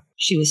 Sarah.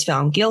 She was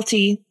found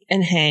guilty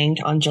and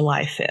hanged on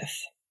July 5th.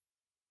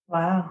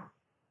 Wow.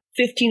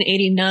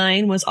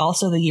 1589 was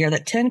also the year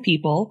that 10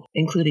 people,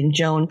 including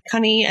Joan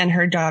Cunny and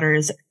her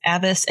daughters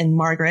Avis and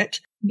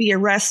Margaret, be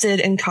arrested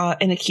and caught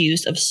and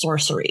accused of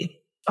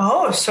sorcery.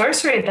 Oh,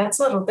 sorcery.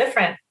 That's a little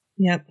different.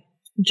 Yep.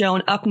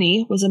 Joan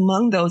Upney was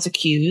among those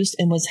accused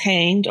and was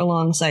hanged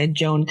alongside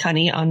Joan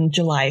Cunny on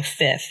July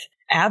 5th.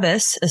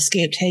 Abbas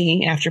escaped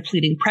hanging after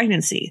pleading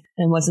pregnancy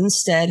and was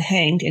instead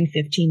hanged in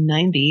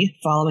 1590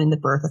 following the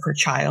birth of her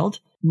child.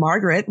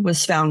 Margaret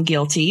was found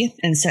guilty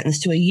and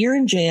sentenced to a year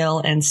in jail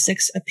and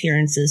 6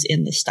 appearances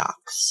in the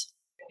stocks.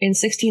 In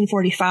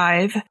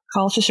 1645,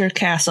 Colchester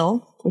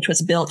Castle, which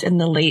was built in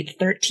the late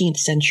 13th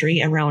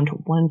century around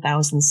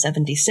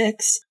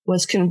 1076,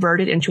 was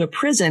converted into a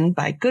prison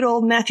by good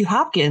old Matthew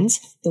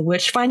Hopkins, the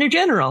Witchfinder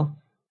General.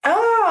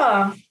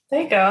 Oh,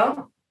 there you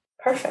go.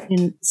 Perfect.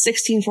 In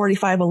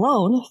 1645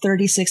 alone,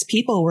 36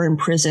 people were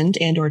imprisoned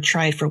and or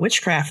tried for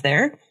witchcraft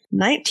there,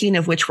 19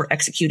 of which were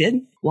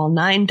executed, while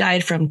 9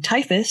 died from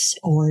typhus,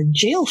 or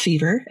jail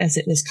fever, as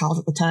it was called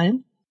at the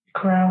time.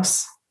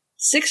 Gross.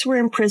 6 were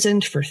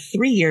imprisoned for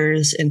 3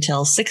 years until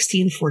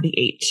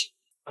 1648.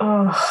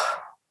 Oh.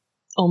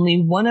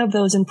 Only one of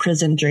those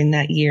imprisoned during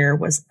that year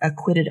was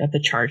acquitted of the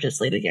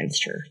charges laid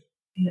against her.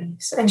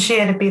 Nice. And she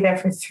had to be there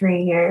for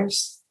 3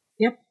 years.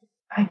 Yep.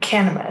 I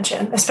can't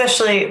imagine,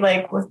 especially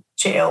like with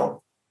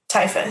jail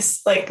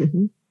typhus. Like,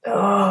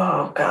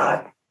 Oh,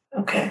 God.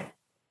 Okay.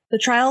 The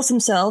trials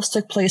themselves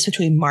took place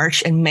between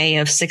March and May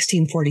of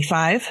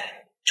 1645.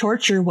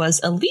 Torture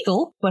was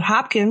illegal, but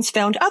Hopkins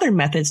found other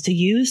methods to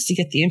use to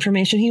get the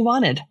information he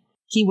wanted.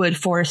 He would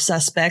force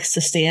suspects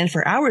to stand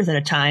for hours at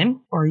a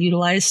time or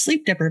utilize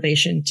sleep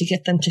deprivation to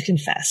get them to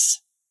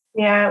confess.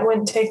 Yeah, it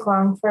wouldn't take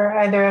long for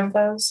either of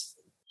those.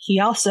 He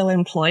also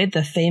employed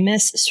the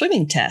famous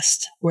swimming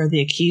test, where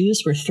the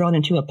accused were thrown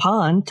into a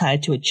pond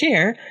tied to a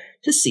chair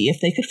to see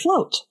if they could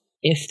float.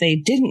 If they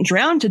didn't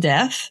drown to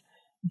death,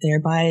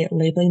 thereby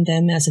labeling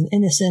them as an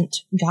innocent,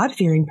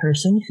 God-fearing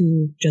person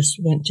who just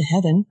went to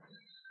heaven,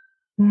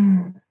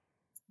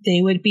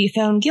 they would be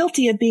found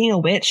guilty of being a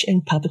witch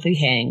and publicly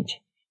hanged.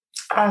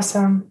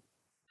 Awesome.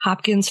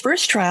 Hopkins'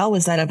 first trial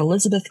was that of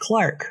Elizabeth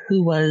Clark,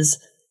 who was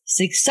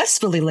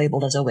successfully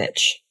labeled as a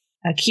witch.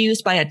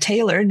 Accused by a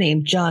tailor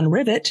named John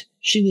Rivet,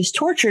 she was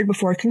tortured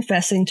before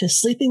confessing to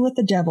sleeping with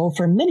the devil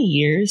for many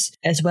years,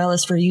 as well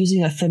as for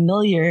using a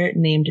familiar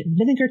named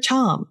Vinegar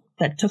Tom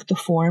that took the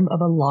form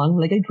of a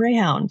long-legged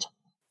greyhound.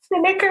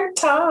 Vinegar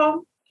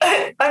Tom.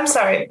 I'm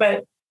sorry,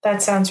 but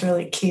that sounds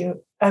really cute.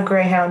 A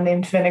greyhound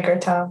named Vinegar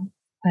Tom.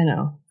 I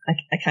know.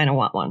 I kind of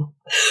want one.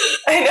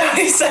 I know.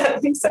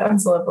 He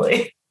sounds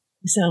lovely.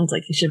 He sounds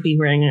like he should be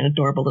wearing an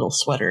adorable little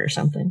sweater or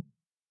something.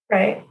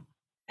 Right.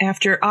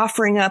 After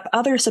offering up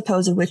other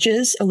supposed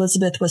witches,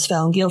 Elizabeth was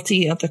found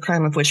guilty of the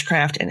crime of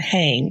witchcraft and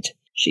hanged.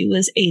 She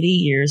was 80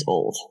 years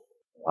old.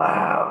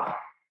 Wow.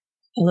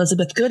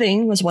 Elizabeth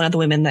Gooding was one of the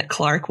women that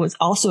Clark was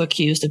also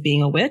accused of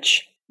being a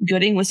witch.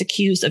 Gooding was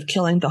accused of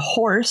killing the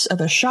horse of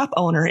a shop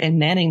owner in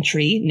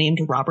Manningtree named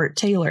Robert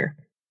Taylor.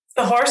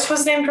 The horse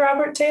was named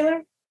Robert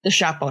Taylor? The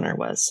shop owner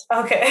was.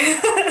 Okay.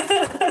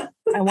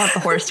 I want the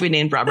horse to be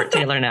named Robert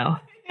Taylor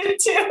now. You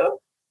too.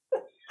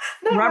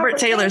 No, Robert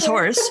Taylor's Taylor.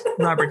 horse,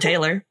 Robert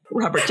Taylor Jr.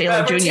 Robert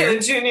Taylor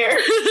Jr.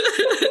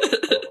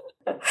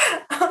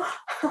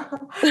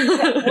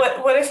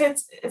 What if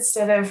it's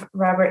instead of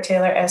Robert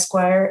Taylor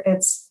Esquire,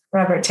 it's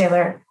Robert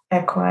Taylor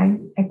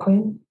Equine?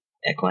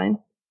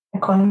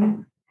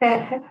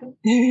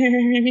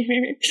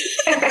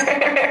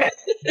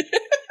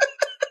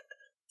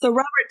 So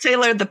Robert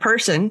Taylor, the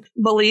person,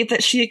 believed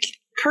that she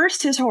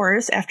cursed his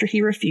horse after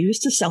he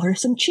refused to sell her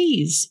some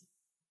cheese.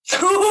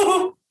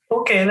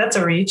 Okay, that's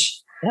a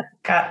reach. Yep.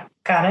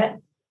 Got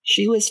it.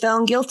 She was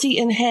found guilty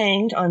and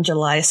hanged on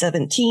July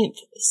 17th,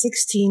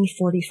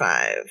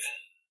 1645.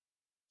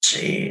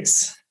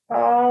 Jeez.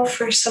 Oh,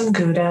 for some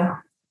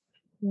Gouda.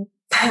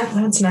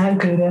 That's not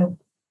Gouda.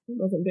 It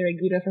wasn't very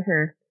Gouda for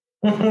her.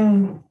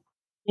 Mm-mm.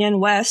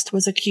 Anne West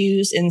was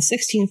accused in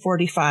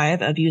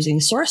 1645 of using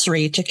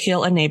sorcery to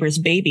kill a neighbor's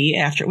baby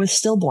after it was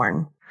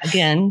stillborn.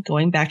 Again,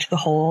 going back to the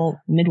whole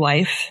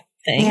midwife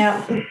thing.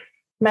 Yeah.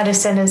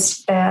 Medicine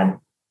is bad.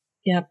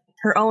 Yep.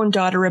 Her own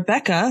daughter,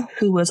 Rebecca,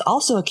 who was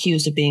also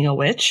accused of being a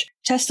witch,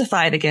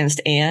 testified against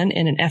Anne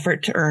in an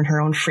effort to earn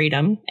her own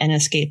freedom and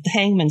escape the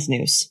hangman's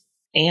noose.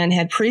 Anne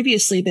had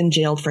previously been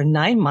jailed for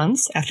 9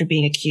 months after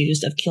being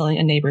accused of killing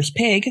a neighbor's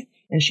pig,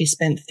 and she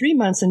spent 3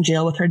 months in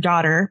jail with her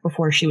daughter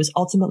before she was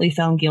ultimately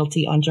found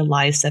guilty on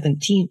July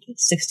 17th,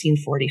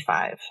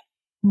 1645.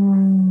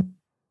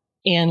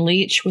 Anne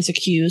Leach was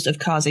accused of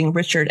causing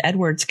Richard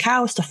Edwards'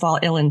 cows to fall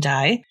ill and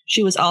die.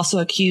 She was also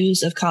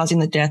accused of causing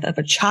the death of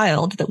a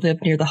child that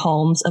lived near the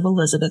homes of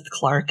Elizabeth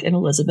Clark and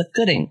Elizabeth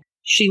Gooding.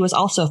 She was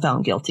also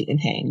found guilty and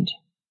hanged.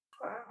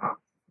 Wow.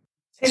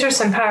 These are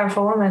some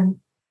powerful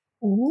women.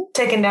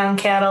 Taking down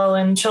cattle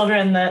and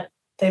children that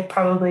they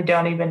probably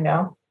don't even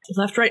know.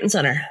 Left, right, and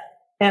center.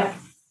 Yeah.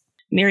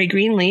 Mary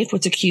Greenleaf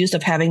was accused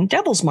of having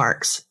devil's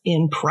marks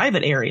in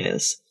private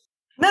areas.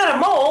 Not a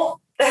mole.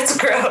 That's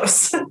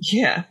gross.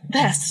 Yeah,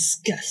 that's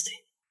disgusting.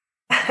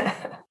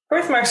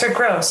 Birthmarks are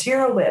gross.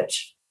 You're a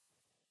witch.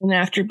 And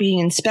after being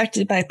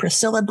inspected by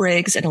Priscilla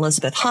Briggs and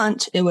Elizabeth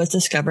Hunt, it was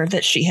discovered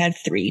that she had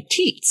 3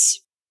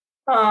 teats.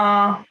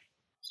 Aw.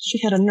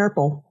 She had a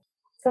nurple.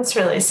 That's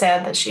really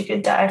sad that she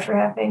could die for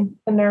having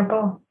a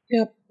nurple.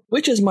 Yep.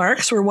 Witches'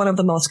 marks were one of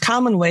the most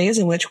common ways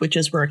in which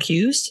witches were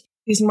accused.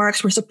 These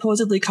marks were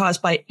supposedly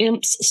caused by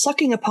imps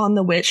sucking upon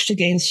the witch to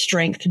gain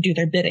strength to do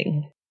their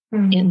bidding.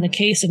 Mm-hmm. In the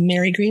case of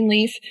Mary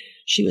Greenleaf,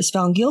 she was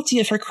found guilty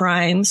of her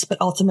crimes, but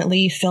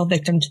ultimately fell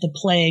victim to the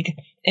plague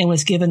and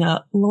was given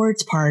a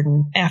Lord's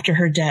pardon after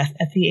her death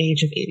at the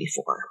age of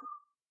 84.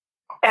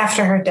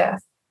 After her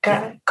death.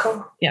 Got it.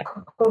 Cool. Yeah.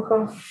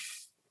 Cool.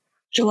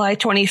 July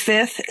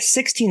 25th,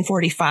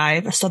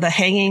 1645, saw the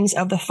hangings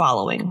of the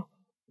following: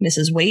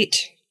 Mrs.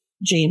 Waite,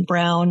 Jane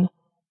Brown,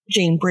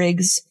 Jane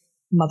Briggs,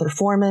 Mother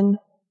Foreman,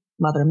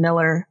 Mother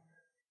Miller,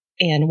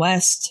 Anne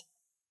West,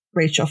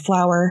 Rachel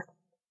Flower,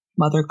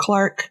 Mother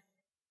Clark,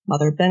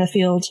 Mother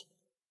Benefield,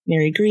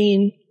 Mary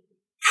Green,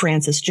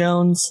 Frances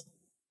Jones,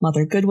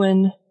 Mother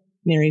Goodwin,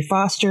 Mary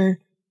Foster,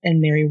 and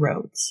Mary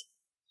Rhodes.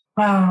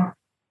 Wow.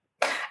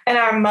 And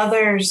our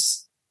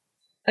mothers...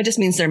 That just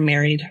means they're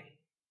married.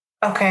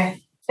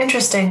 Okay.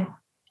 Interesting.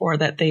 Or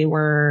that they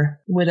were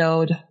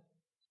widowed.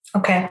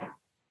 Okay.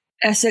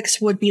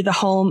 Essex would be the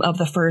home of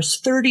the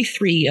first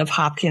 33 of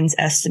Hopkins'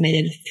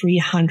 estimated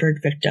 300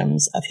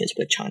 victims of his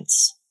witch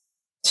hunts.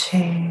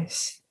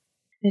 Jeez.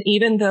 And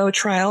even though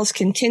trials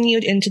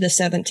continued into the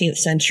 17th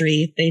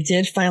century, they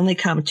did finally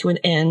come to an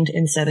end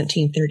in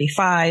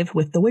 1735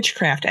 with the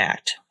Witchcraft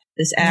Act.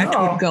 This act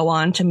would go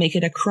on to make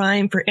it a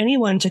crime for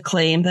anyone to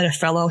claim that a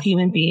fellow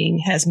human being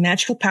has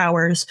magical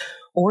powers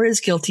or is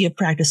guilty of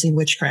practicing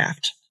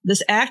witchcraft.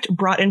 This act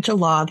brought into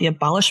law the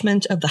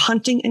abolishment of the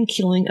hunting and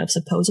killing of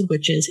supposed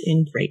witches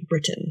in Great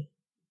Britain.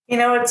 You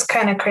know, it's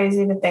kind of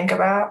crazy to think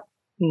about.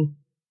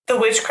 The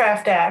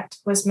Witchcraft Act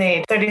was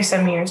made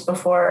 37 years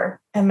before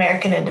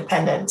American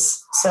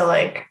independence. So,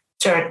 like,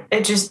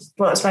 it just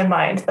blows my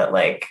mind that,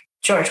 like,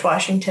 George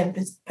Washington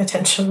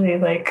potentially,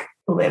 like,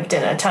 lived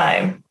in a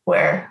time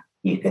where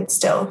you could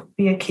still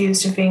be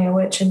accused of being a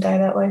witch and die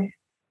that way.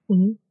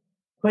 Mm-hmm.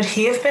 Would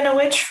he have been a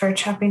witch for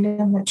chopping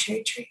down that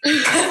cherry tree?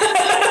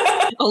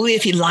 Only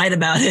if he lied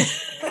about it.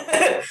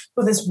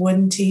 With his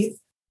wooden teeth.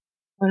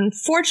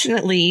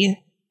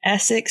 Unfortunately,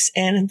 Essex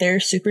and their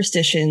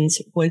superstitions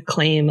would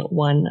claim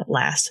one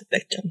last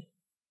victim.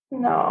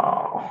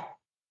 No.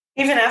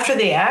 Even after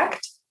the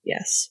act?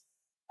 Yes.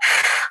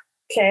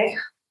 Okay.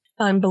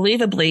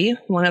 Unbelievably,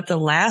 one of the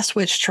last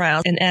witch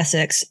trials in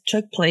Essex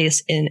took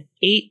place in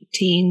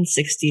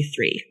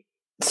 1863.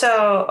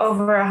 So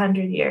over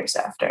 100 years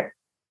after.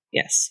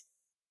 Yes.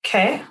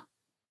 Okay.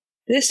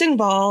 This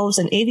involves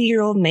an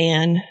 80-year-old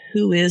man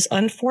who is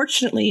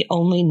unfortunately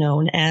only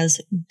known as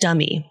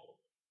Dummy.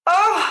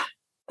 Oh,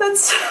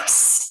 that's so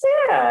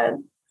sad.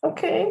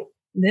 Okay.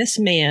 This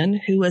man,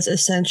 who was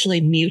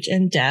essentially mute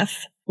and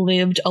deaf,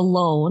 lived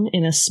alone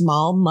in a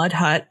small mud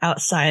hut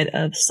outside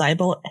of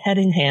Sybil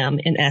Hedingham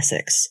in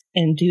Essex,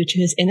 and due to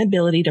his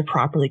inability to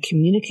properly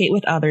communicate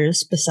with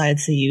others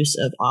besides the use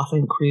of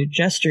often crude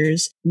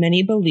gestures,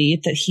 many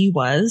believed that he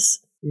was,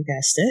 you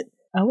guessed it,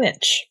 a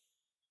witch.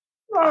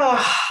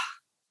 Oh,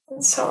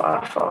 that's so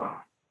awful.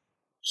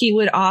 He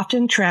would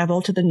often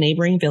travel to the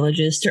neighboring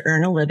villages to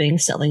earn a living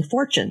selling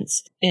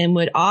fortunes, and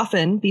would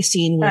often be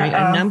seen wearing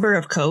a number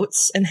of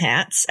coats and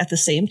hats at the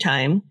same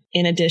time,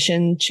 in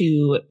addition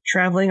to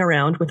traveling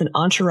around with an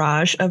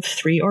entourage of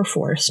 3 or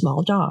 4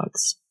 small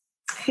dogs.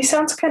 He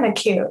sounds kind of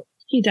cute.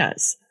 He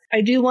does. I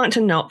do want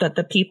to note that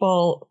the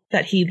people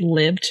that he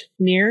lived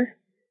near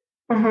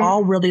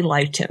all really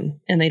liked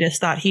him, and they just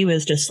thought he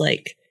was just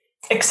like...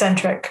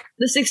 eccentric.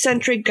 This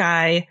eccentric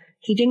guy.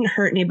 He didn't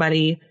hurt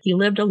anybody. He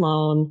lived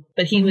alone,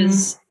 but he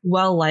was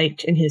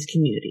well-liked in his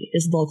community,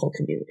 his local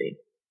community.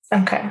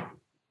 Okay.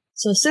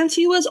 So since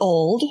he was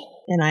old,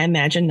 and I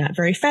imagine not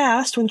very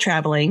fast when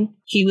traveling,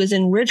 he was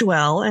in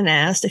Ridgewell and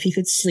asked if he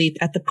could sleep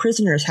at the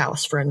prisoner's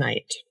house for a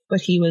night,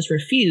 but he was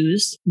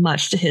refused,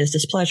 much to his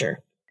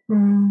displeasure.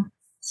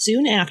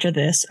 Soon after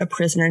this, a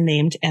prisoner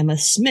named Emma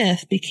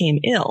Smith became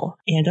ill,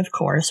 and of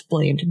course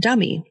blamed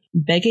Dummy,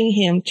 begging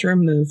him to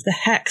remove the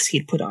hex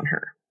he'd put on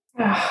her.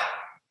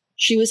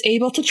 She was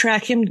able to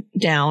track him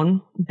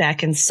down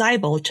back in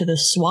Sybil to the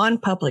Swan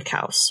Public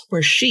House,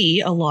 where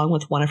she, along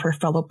with one of her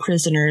fellow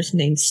prisoners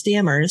named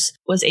Stammers,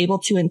 was able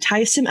to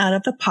entice him out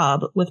of the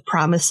pub with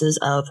promises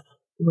of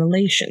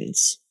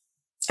relations.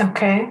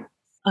 Okay.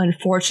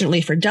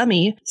 Unfortunately for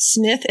Dummy,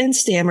 Smith and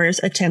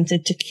Stammers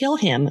attempted to kill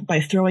him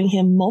by throwing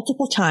him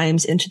multiple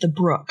times into the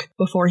brook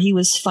before he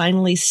was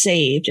finally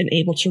saved and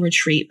able to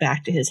retreat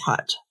back to his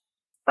hut.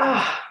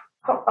 Ah,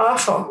 how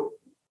awful.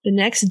 The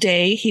next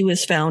day, he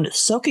was found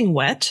soaking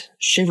wet,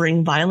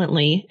 shivering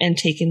violently, and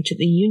taken to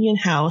the Union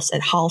House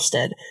at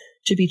Halstead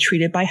to be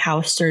treated by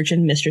house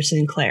surgeon Mr.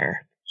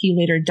 Sinclair. He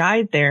later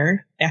died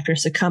there after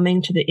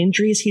succumbing to the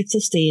injuries he'd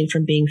sustained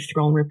from being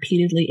thrown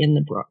repeatedly in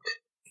the brook.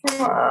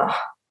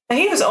 And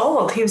he was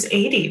old. He was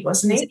 80,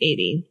 wasn't he? He was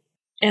 80.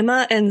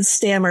 Emma and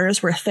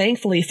Stammers were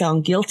thankfully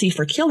found guilty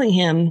for killing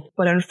him,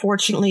 but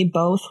unfortunately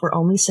both were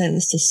only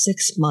sentenced to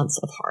 6 months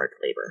of hard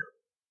labor.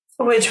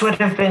 Which would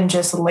have been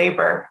just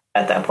labor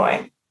at that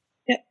point.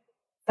 Yep.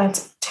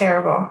 That's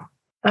terrible.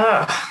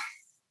 Ugh.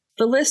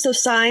 The list of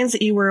signs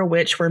that you were a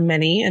witch were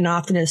many and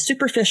often as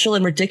superficial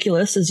and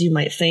ridiculous as you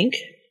might think.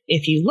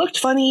 If you looked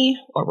funny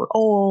or were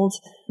old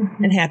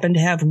and happened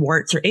to have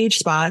warts or age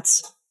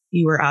spots,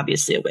 you were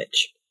obviously a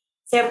witch.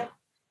 Yep.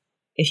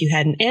 If you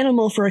had an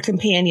animal for a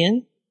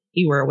companion,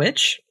 you were a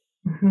witch.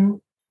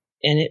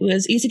 And it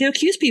was easy to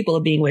accuse people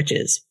of being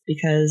witches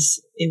because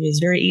it was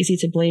very easy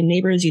to blame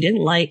neighbors you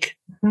didn't like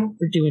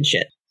for doing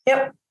shit.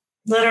 Yep.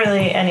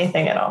 Literally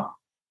anything at all.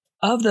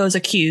 Of those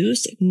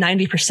accused,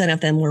 90%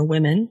 of them were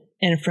women.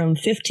 And from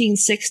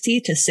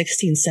 1560 to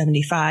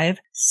 1675,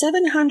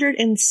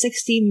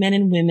 760 men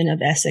and women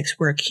of Essex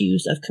were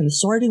accused of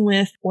consorting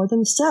with or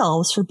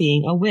themselves for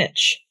being a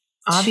witch.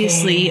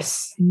 Obviously,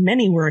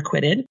 many were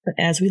acquitted, but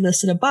as we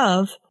listed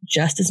above,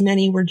 just as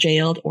many were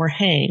jailed or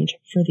hanged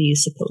for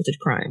these supposed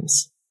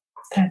crimes.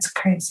 That's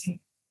crazy.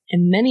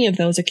 And many of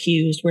those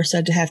accused were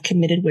said to have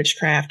committed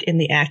witchcraft in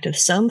the act of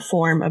some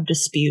form of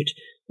dispute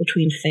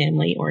between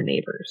family or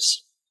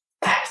neighbors.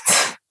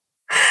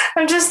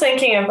 I'm just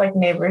thinking of like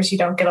neighbors you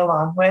don't get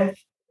along with.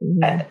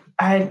 That'd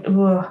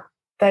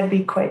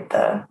be quite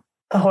the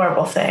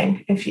horrible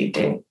thing if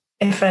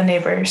a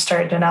neighbor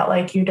started to not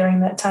like you during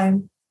that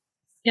time.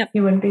 Yep.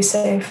 You wouldn't be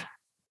safe.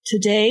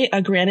 Today,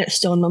 a granite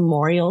stone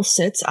memorial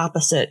sits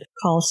opposite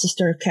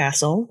Colchester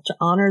Castle to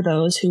honor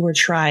those who were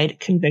tried,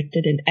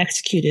 convicted, and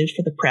executed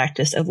for the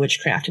practice of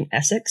witchcraft in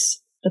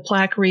Essex. The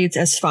plaque reads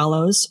as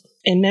follows: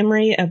 in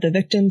memory of the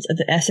victims of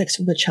the Essex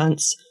witch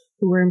hunts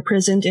who were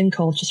imprisoned in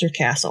Colchester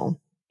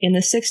Castle. In the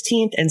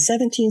 16th and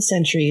 17th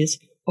centuries,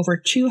 over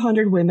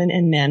 200 women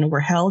and men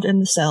were held in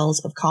the cells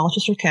of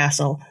Colchester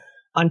Castle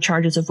on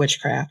charges of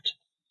witchcraft.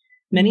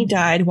 Many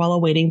died while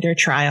awaiting their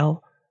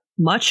trial.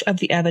 Much of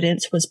the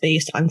evidence was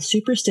based on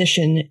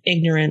superstition,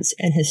 ignorance,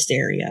 and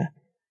hysteria.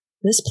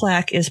 This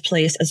plaque is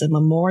placed as a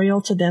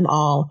memorial to them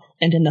all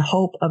and in the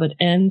hope of an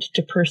end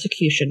to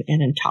persecution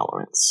and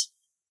intolerance.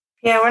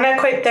 Yeah, we're not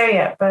quite there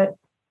yet, but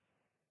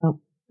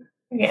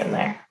we're getting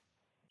there.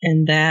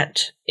 And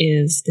that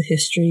is the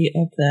history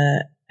of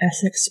the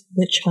Essex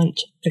witch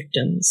hunt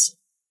victims.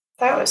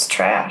 That was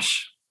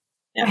trash.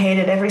 Yep. I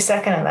hated every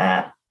second of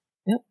that.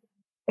 Yep.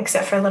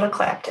 Except for little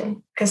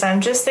Clapton, because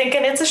I'm just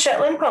thinking it's a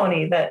Shetland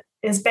pony that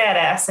is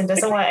badass and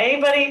doesn't want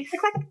anybody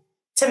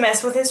to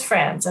mess with his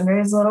friends under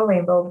his little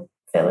rainbow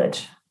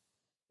village.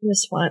 I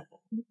just want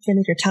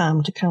Vinegar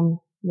Tom to come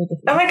live with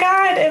me. Oh my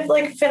God, if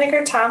like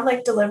Vinegar Tom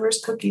like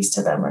delivers cookies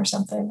to them or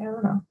something. I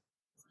don't know.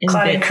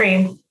 Clotted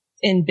cream.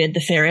 And Bid the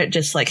ferret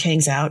just like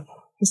hangs out.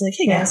 He's like,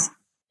 hey guys,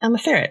 I'm a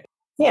ferret.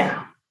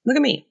 Yeah. Look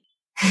at me.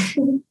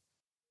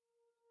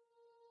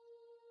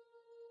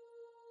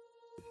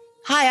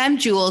 Hi, I'm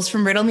Jules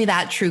from Riddle Me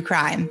That True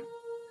Crime.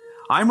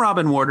 I'm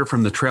Robin Warder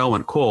from The Trail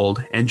Went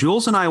Cold, and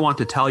Jules and I want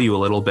to tell you a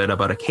little bit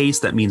about a case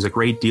that means a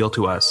great deal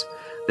to us.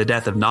 The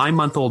death of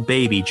 9-month-old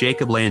baby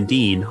Jacob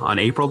Landine on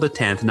April the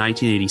 10th,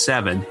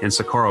 1987 in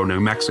Socorro, New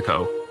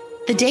Mexico.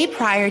 The day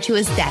prior to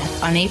his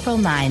death, on April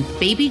 9th,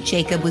 baby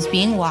Jacob was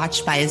being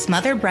watched by his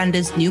mother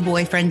Brenda's new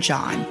boyfriend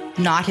John,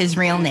 not his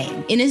real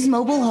name, in his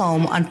mobile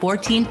home on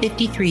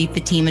 1453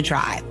 Fatima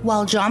Drive.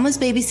 While John was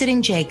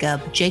babysitting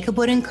Jacob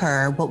would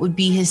incur what would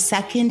be his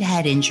second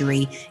head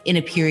injury in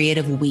a period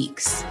of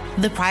weeks.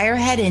 The prior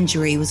head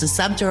injury was a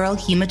subdural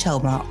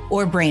hematoma,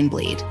 or brain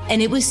bleed,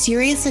 and it was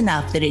serious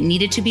enough that it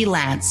needed to be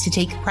lanced to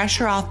take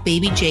pressure off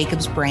baby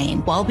Jacob's brain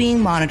while being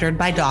monitored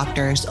by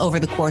doctors over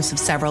the course of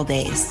several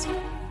days.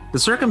 The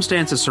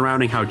circumstances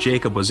surrounding how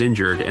Jacob was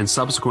injured and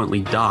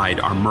subsequently died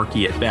are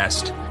murky at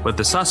best, with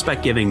the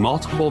suspect giving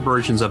multiple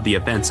versions of the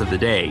events of the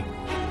day,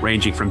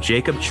 ranging from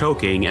Jacob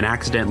choking and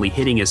accidentally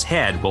hitting his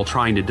head while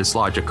trying to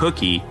dislodge a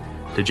cookie,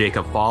 to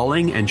Jacob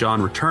falling and John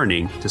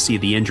returning to see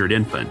the injured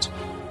infant.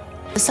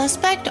 The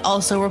suspect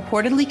also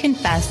reportedly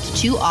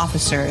confessed to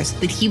officers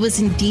that he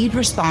was indeed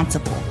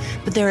responsible,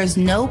 but there is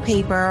no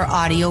paper or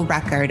audio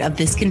record of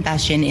this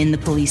confession in the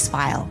police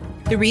file.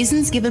 The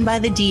reasons given by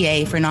the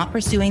DA for not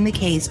pursuing the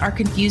case are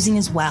confusing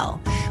as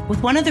well,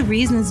 with one of the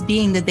reasons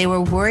being that they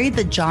were worried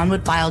that John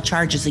would file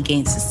charges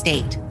against the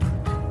state.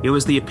 It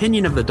was the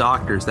opinion of the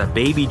doctors that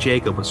baby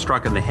Jacob was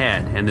struck in the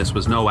head and this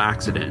was no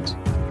accident.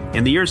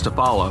 In the years to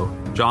follow,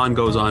 John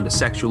goes on to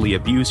sexually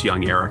abuse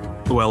young Eric,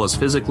 as well as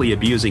physically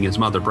abusing his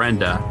mother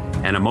Brenda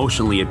and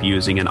emotionally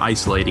abusing and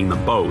isolating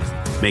them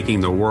both,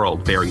 making their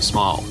world very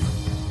small.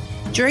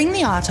 During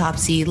the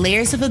autopsy,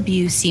 layers of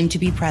abuse seem to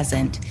be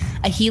present.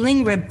 A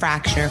healing rib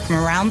fracture from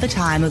around the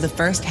time of the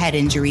first head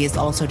injury is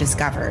also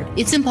discovered.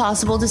 It's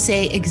impossible to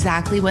say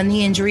exactly when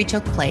the injury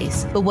took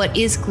place, but what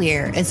is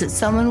clear is that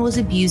someone was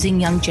abusing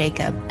young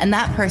Jacob, and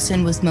that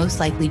person was most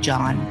likely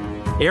John.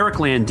 Eric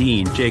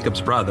Landine,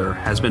 Jacob's brother,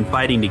 has been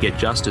fighting to get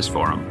justice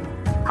for him.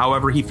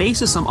 However, he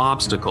faces some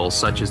obstacles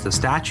such as the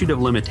statute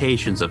of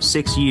limitations of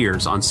 6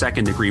 years on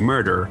second-degree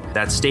murder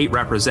that State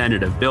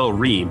Representative Bill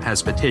Ream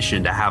has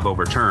petitioned to have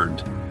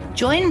overturned.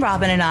 Join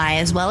Robin and I,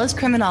 as well as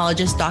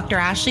criminologist Dr.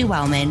 Ashley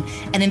Wellman,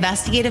 an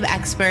investigative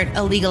expert,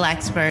 a legal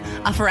expert,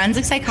 a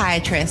forensic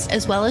psychiatrist,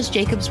 as well as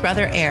Jacob's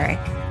brother Eric,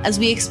 as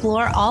we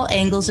explore all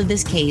angles of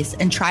this case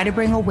and try to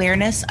bring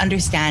awareness,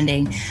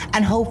 understanding,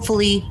 and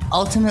hopefully,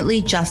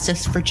 ultimately,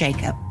 justice for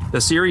Jacob.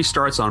 The series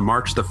starts on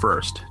March the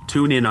 1st.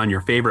 Tune in on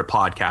your favorite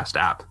podcast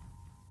app.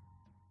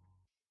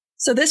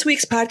 So this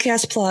week's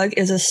podcast plug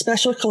is a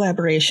special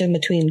collaboration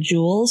between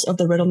Jules of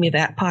the Riddle Me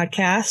That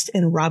podcast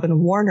and Robin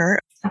Warner.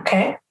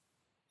 Okay.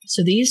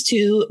 So these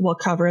two will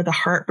cover the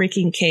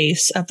heartbreaking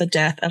case of the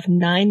death of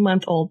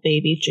 9-month-old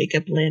baby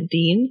Jacob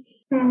Landine.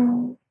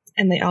 Mm.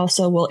 And they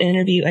also will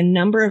interview a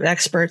number of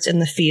experts in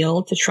the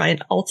field to try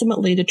and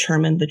ultimately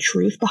determine the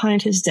truth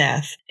behind his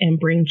death and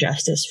bring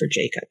justice for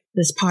Jacob.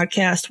 This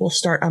podcast will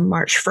start on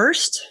March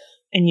 1st,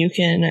 and you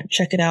can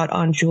check it out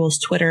on Jules'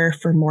 Twitter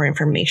for more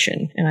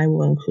information, and I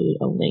will include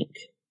a link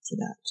to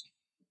that.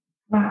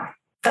 Wow.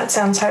 That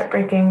sounds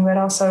heartbreaking, but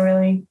also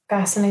really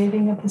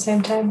fascinating at the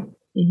same time.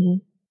 Mm-hmm.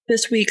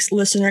 This week's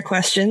listener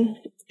question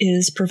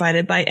is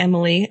provided by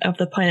Emily of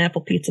the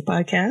Pineapple Pizza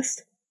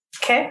Podcast.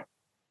 Okay.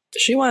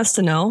 She wants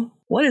to know,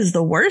 what is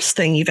the worst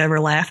thing you've ever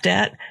laughed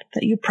at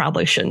that you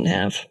probably shouldn't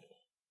have?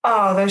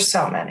 Oh, there's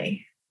so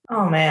many.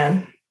 Oh,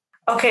 man.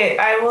 Okay,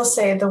 I will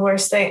say the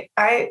worst thing.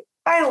 I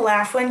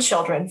laugh when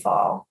children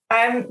fall.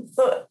 I'm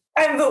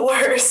the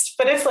worst.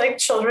 But if like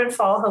children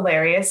fall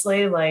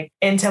hilariously, like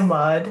into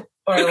mud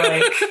or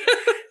like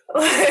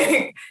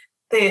like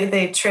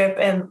they trip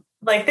and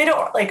like they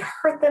don't like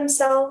hurt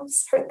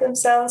themselves,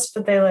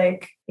 but they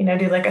like, you know,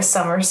 do like a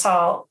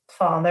somersault,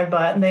 fall on their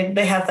butt, and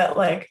they have that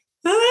like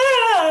look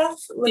on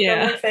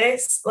their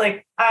face.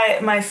 Like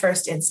my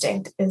first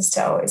instinct is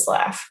to always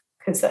laugh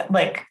because that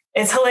like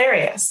it's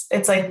hilarious.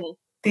 It's like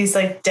these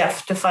like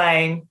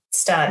death-defying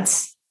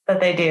stunts that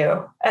they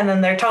do. And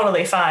then they're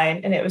totally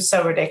fine. And it was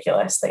so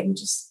ridiculous that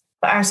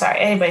but I'm sorry,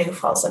 anybody who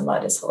falls in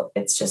mud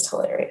it's just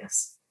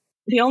hilarious.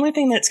 The only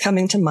thing that's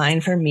coming to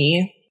mind for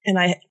me, and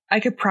I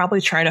could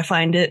probably try to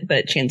find it,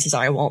 but chances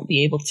are I won't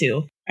be able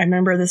to. I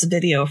remember this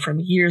video from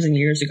years and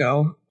years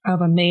ago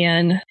of a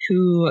man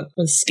who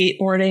was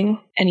skateboarding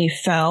and he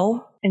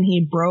fell and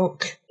he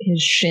broke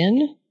his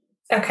shin.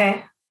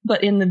 Okay.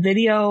 But in the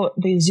video,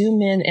 they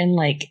zoom in and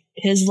like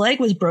his leg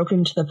was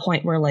broken to the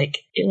point where like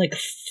it like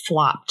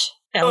flopped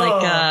at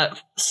like a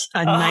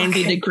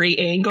 90-degree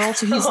angle.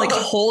 So he's like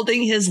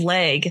holding his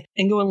leg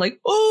and going like,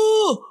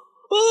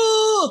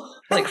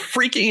 like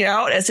freaking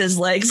out as his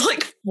legs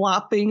like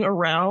flopping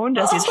around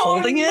as he's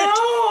holding it.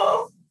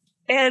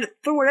 And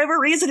for whatever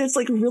reason, it's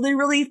like really,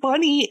 really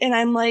funny. And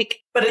I'm like,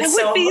 but it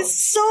would be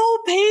so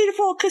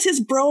painful because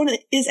his bone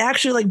is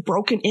actually like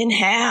broken in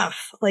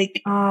half.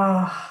 Like,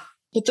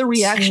 but the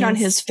reaction on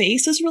his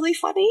face is really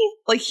funny.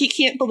 Like he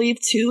can't believe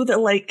too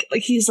that like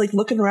he's like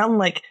looking around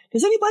like,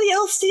 does anybody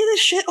else see this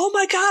shit? Oh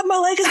my God, my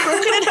leg is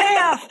broken in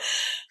half.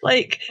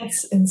 Like,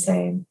 that's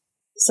insane.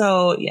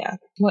 So yeah,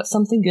 what's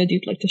something good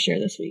you'd like to share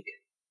this week?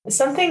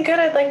 Something good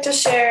I'd like to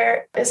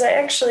share is I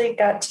actually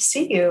got to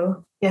see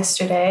you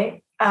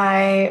yesterday.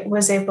 I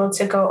was able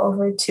to go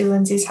over to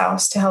Lindsay's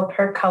house to help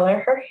her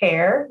color her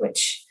hair,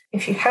 which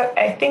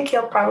I think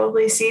you'll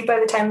probably see by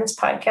the time this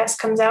podcast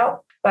comes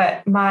out.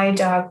 But my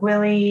dog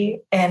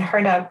Willie and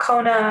her dog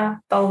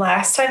Kona, the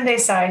last time they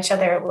saw each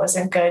other, it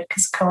wasn't good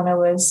because Kona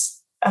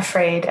was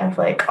afraid of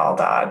like all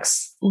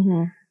dogs.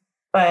 Mm-hmm.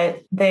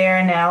 But they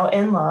are now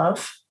in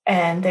love.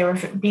 And they were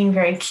being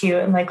very cute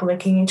and like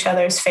licking each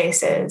other's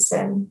faces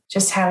and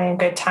just having a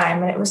good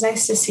time. And it was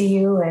nice to see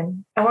you.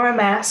 And I wore a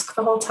mask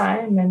the whole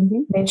time and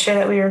made sure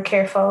that we were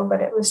careful.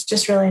 But it was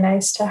just really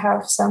nice to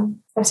have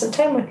some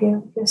time with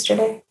you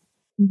yesterday.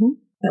 Mm-hmm.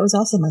 That was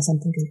also my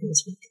something good for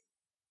this week.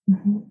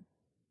 Mm-hmm.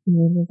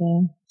 Being able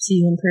to see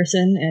you in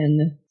person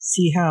and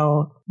see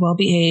how well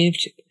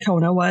behaved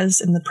Kona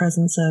was in the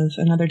presence of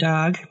another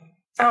dog.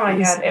 Oh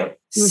my God, it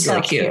was so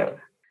really cute.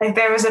 Like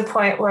there was a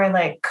point where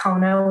like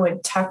Kona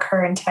would tuck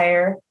her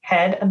entire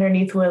head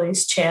underneath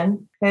Willie's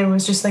chin and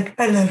was just like,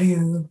 I love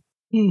you.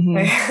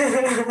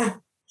 Mm-hmm.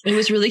 It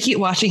was really cute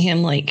watching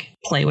him like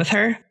play with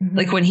her. Mm-hmm.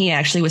 Like when he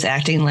actually was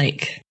acting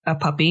like a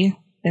puppy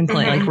and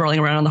playing like rolling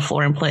around on the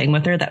floor and playing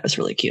with her. That was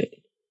really cute.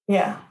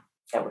 Yeah,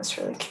 that was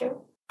really cute.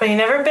 But he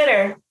never bit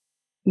her.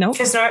 No,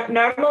 because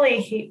normally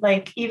he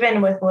like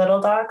even with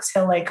little dogs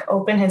he'll like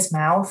open his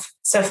mouth,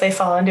 so if they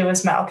fall into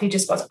his mouth he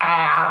just goes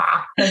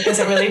like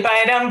doesn't really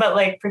bite them but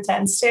like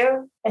pretends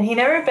to, and he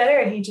never bit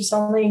her. He just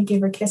only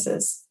gave her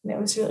kisses and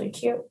it was really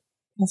cute.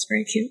 That's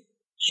very cute.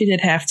 She did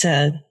have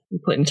to be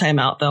put in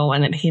timeout though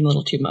when it became a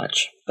little too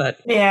much, but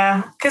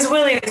yeah, because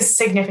Willie is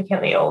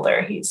significantly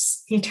older. He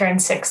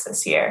turned 6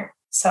 this year,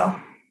 so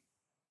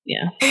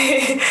yeah.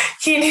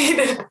 he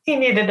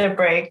needed a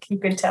break. You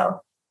could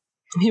tell.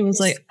 He was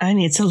like, I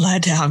need to lie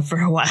down for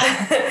a while.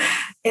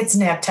 It's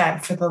nap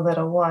time for the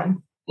little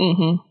one.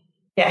 Mm-hmm.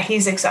 Yeah,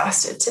 he's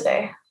exhausted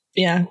today.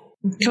 Yeah.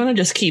 Mm-hmm. Kona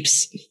just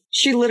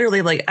she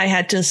literally like, I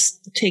had to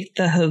take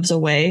the hooves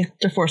away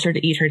to force her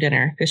to eat her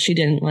dinner because she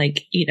didn't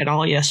like eat at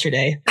all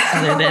yesterday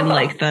other than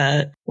like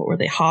what were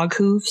they, hog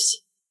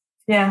hooves?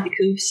 Yeah. The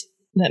hooves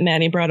that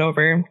Maddie brought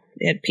over.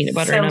 They had peanut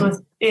butter in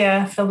them.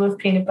 Filled with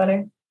peanut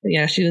butter. But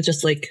yeah, she was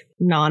just like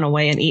gnawing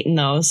away and eating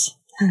those.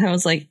 And I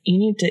was like, you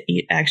need to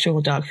eat actual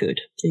dog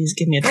food. Please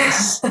give me a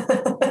dose.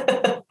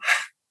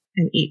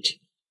 And eat.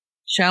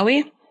 Shall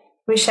we?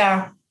 We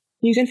shall.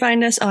 You can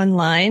find us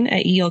online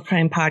at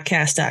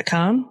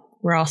YieldCrimePodcast.com.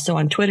 We're also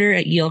on Twitter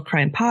at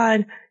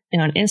YieldCrimePod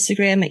and on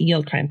Instagram at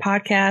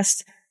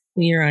YieldCrimePodcast.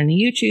 We are on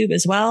YouTube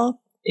as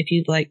well. If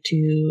you'd like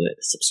to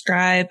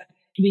subscribe,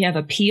 we have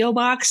a P.O.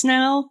 box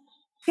now.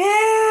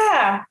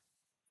 Yeah.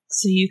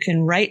 So you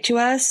can write to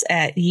us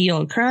at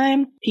Yield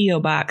Crime,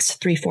 P.O. Box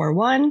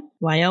 341,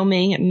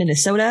 Wyoming,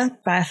 Minnesota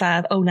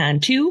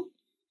 55092.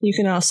 You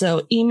can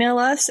also email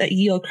us at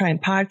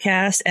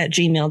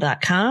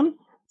yieldcrimepodcast@gmail.com.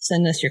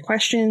 Send us your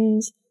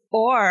questions,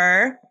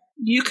 or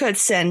you could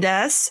send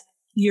us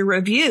your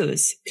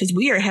reviews because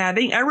we are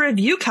having a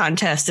review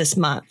contest this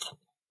month.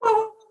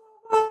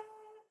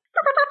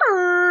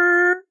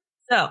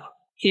 So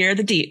here are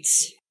the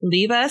deets.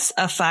 Leave us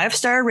a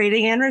 5-star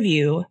rating and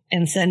review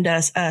and send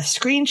us a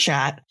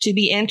screenshot to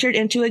be entered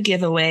into a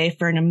giveaway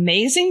for an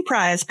amazing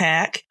prize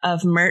pack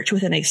of merch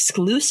with an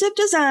exclusive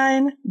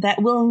design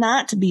that will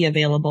not be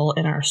available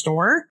in our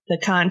store. The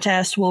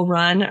contest will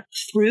run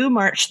through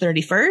March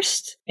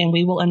 31st, and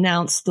we will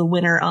announce the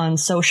winner on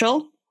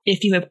social.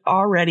 If you have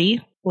already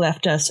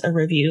left us a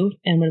review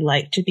and would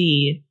like to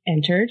be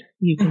entered,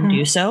 you can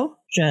do so.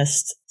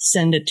 Just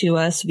send it to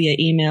us via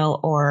email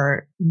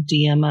or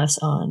DM us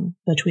on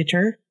the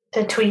Twitter.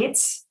 The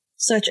tweets.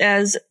 Such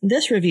as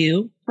this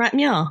review right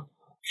now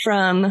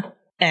from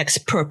X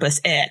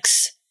Purpose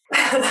X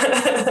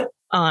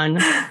on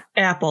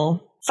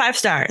Apple. 5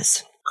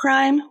 stars.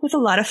 Crime with a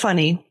lot of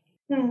funny.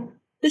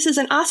 This is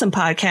an awesome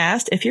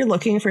podcast if you're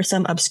looking for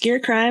some obscure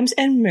crimes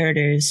and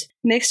murders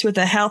mixed with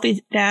a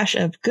healthy dash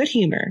of good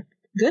humor.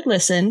 good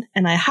listen,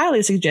 and I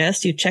highly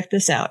suggest you check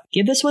this out.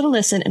 Give this one a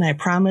listen, and I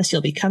promise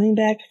you'll be coming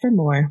back for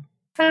more.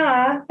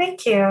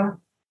 Thank you.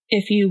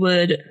 If you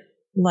would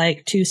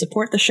like to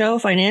support the show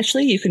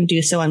financially, you can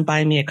do so on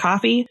Buy Me a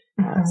Coffee.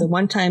 It's a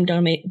one-time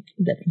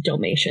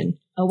donation.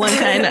 A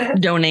one-time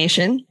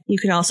donation. You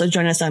can also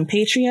join us on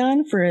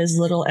Patreon for as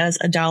little as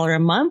 $1 a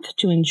month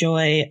to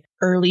enjoy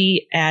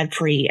early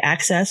ad-free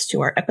access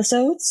to our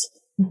episodes.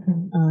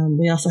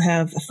 We also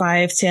have $5,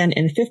 $10,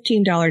 and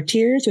 $15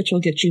 tiers, which will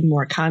get you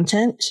more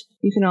content.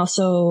 You can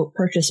also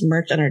purchase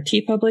merch on our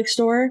TeePublic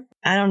store.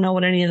 I don't know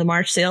what any of the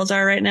March sales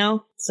are right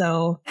now,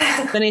 so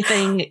if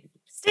anything...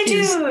 Stay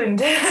tuned!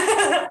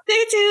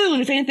 Stay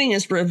tuned! If anything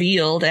is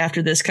revealed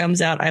after this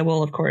comes out, I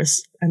will, of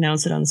course,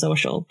 announce it on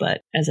social.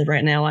 But as of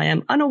right now, I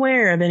am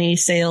unaware of any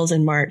sales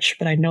in March,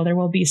 but I know there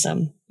will be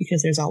some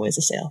because there's always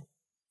a sale.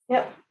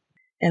 Yep.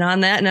 And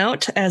on that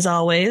note, as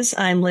always,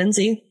 I'm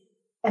Lindsay.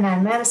 And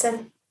I'm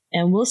Madison.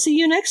 And we'll see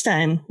you next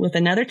time with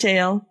another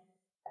tale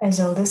as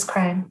old as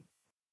crime.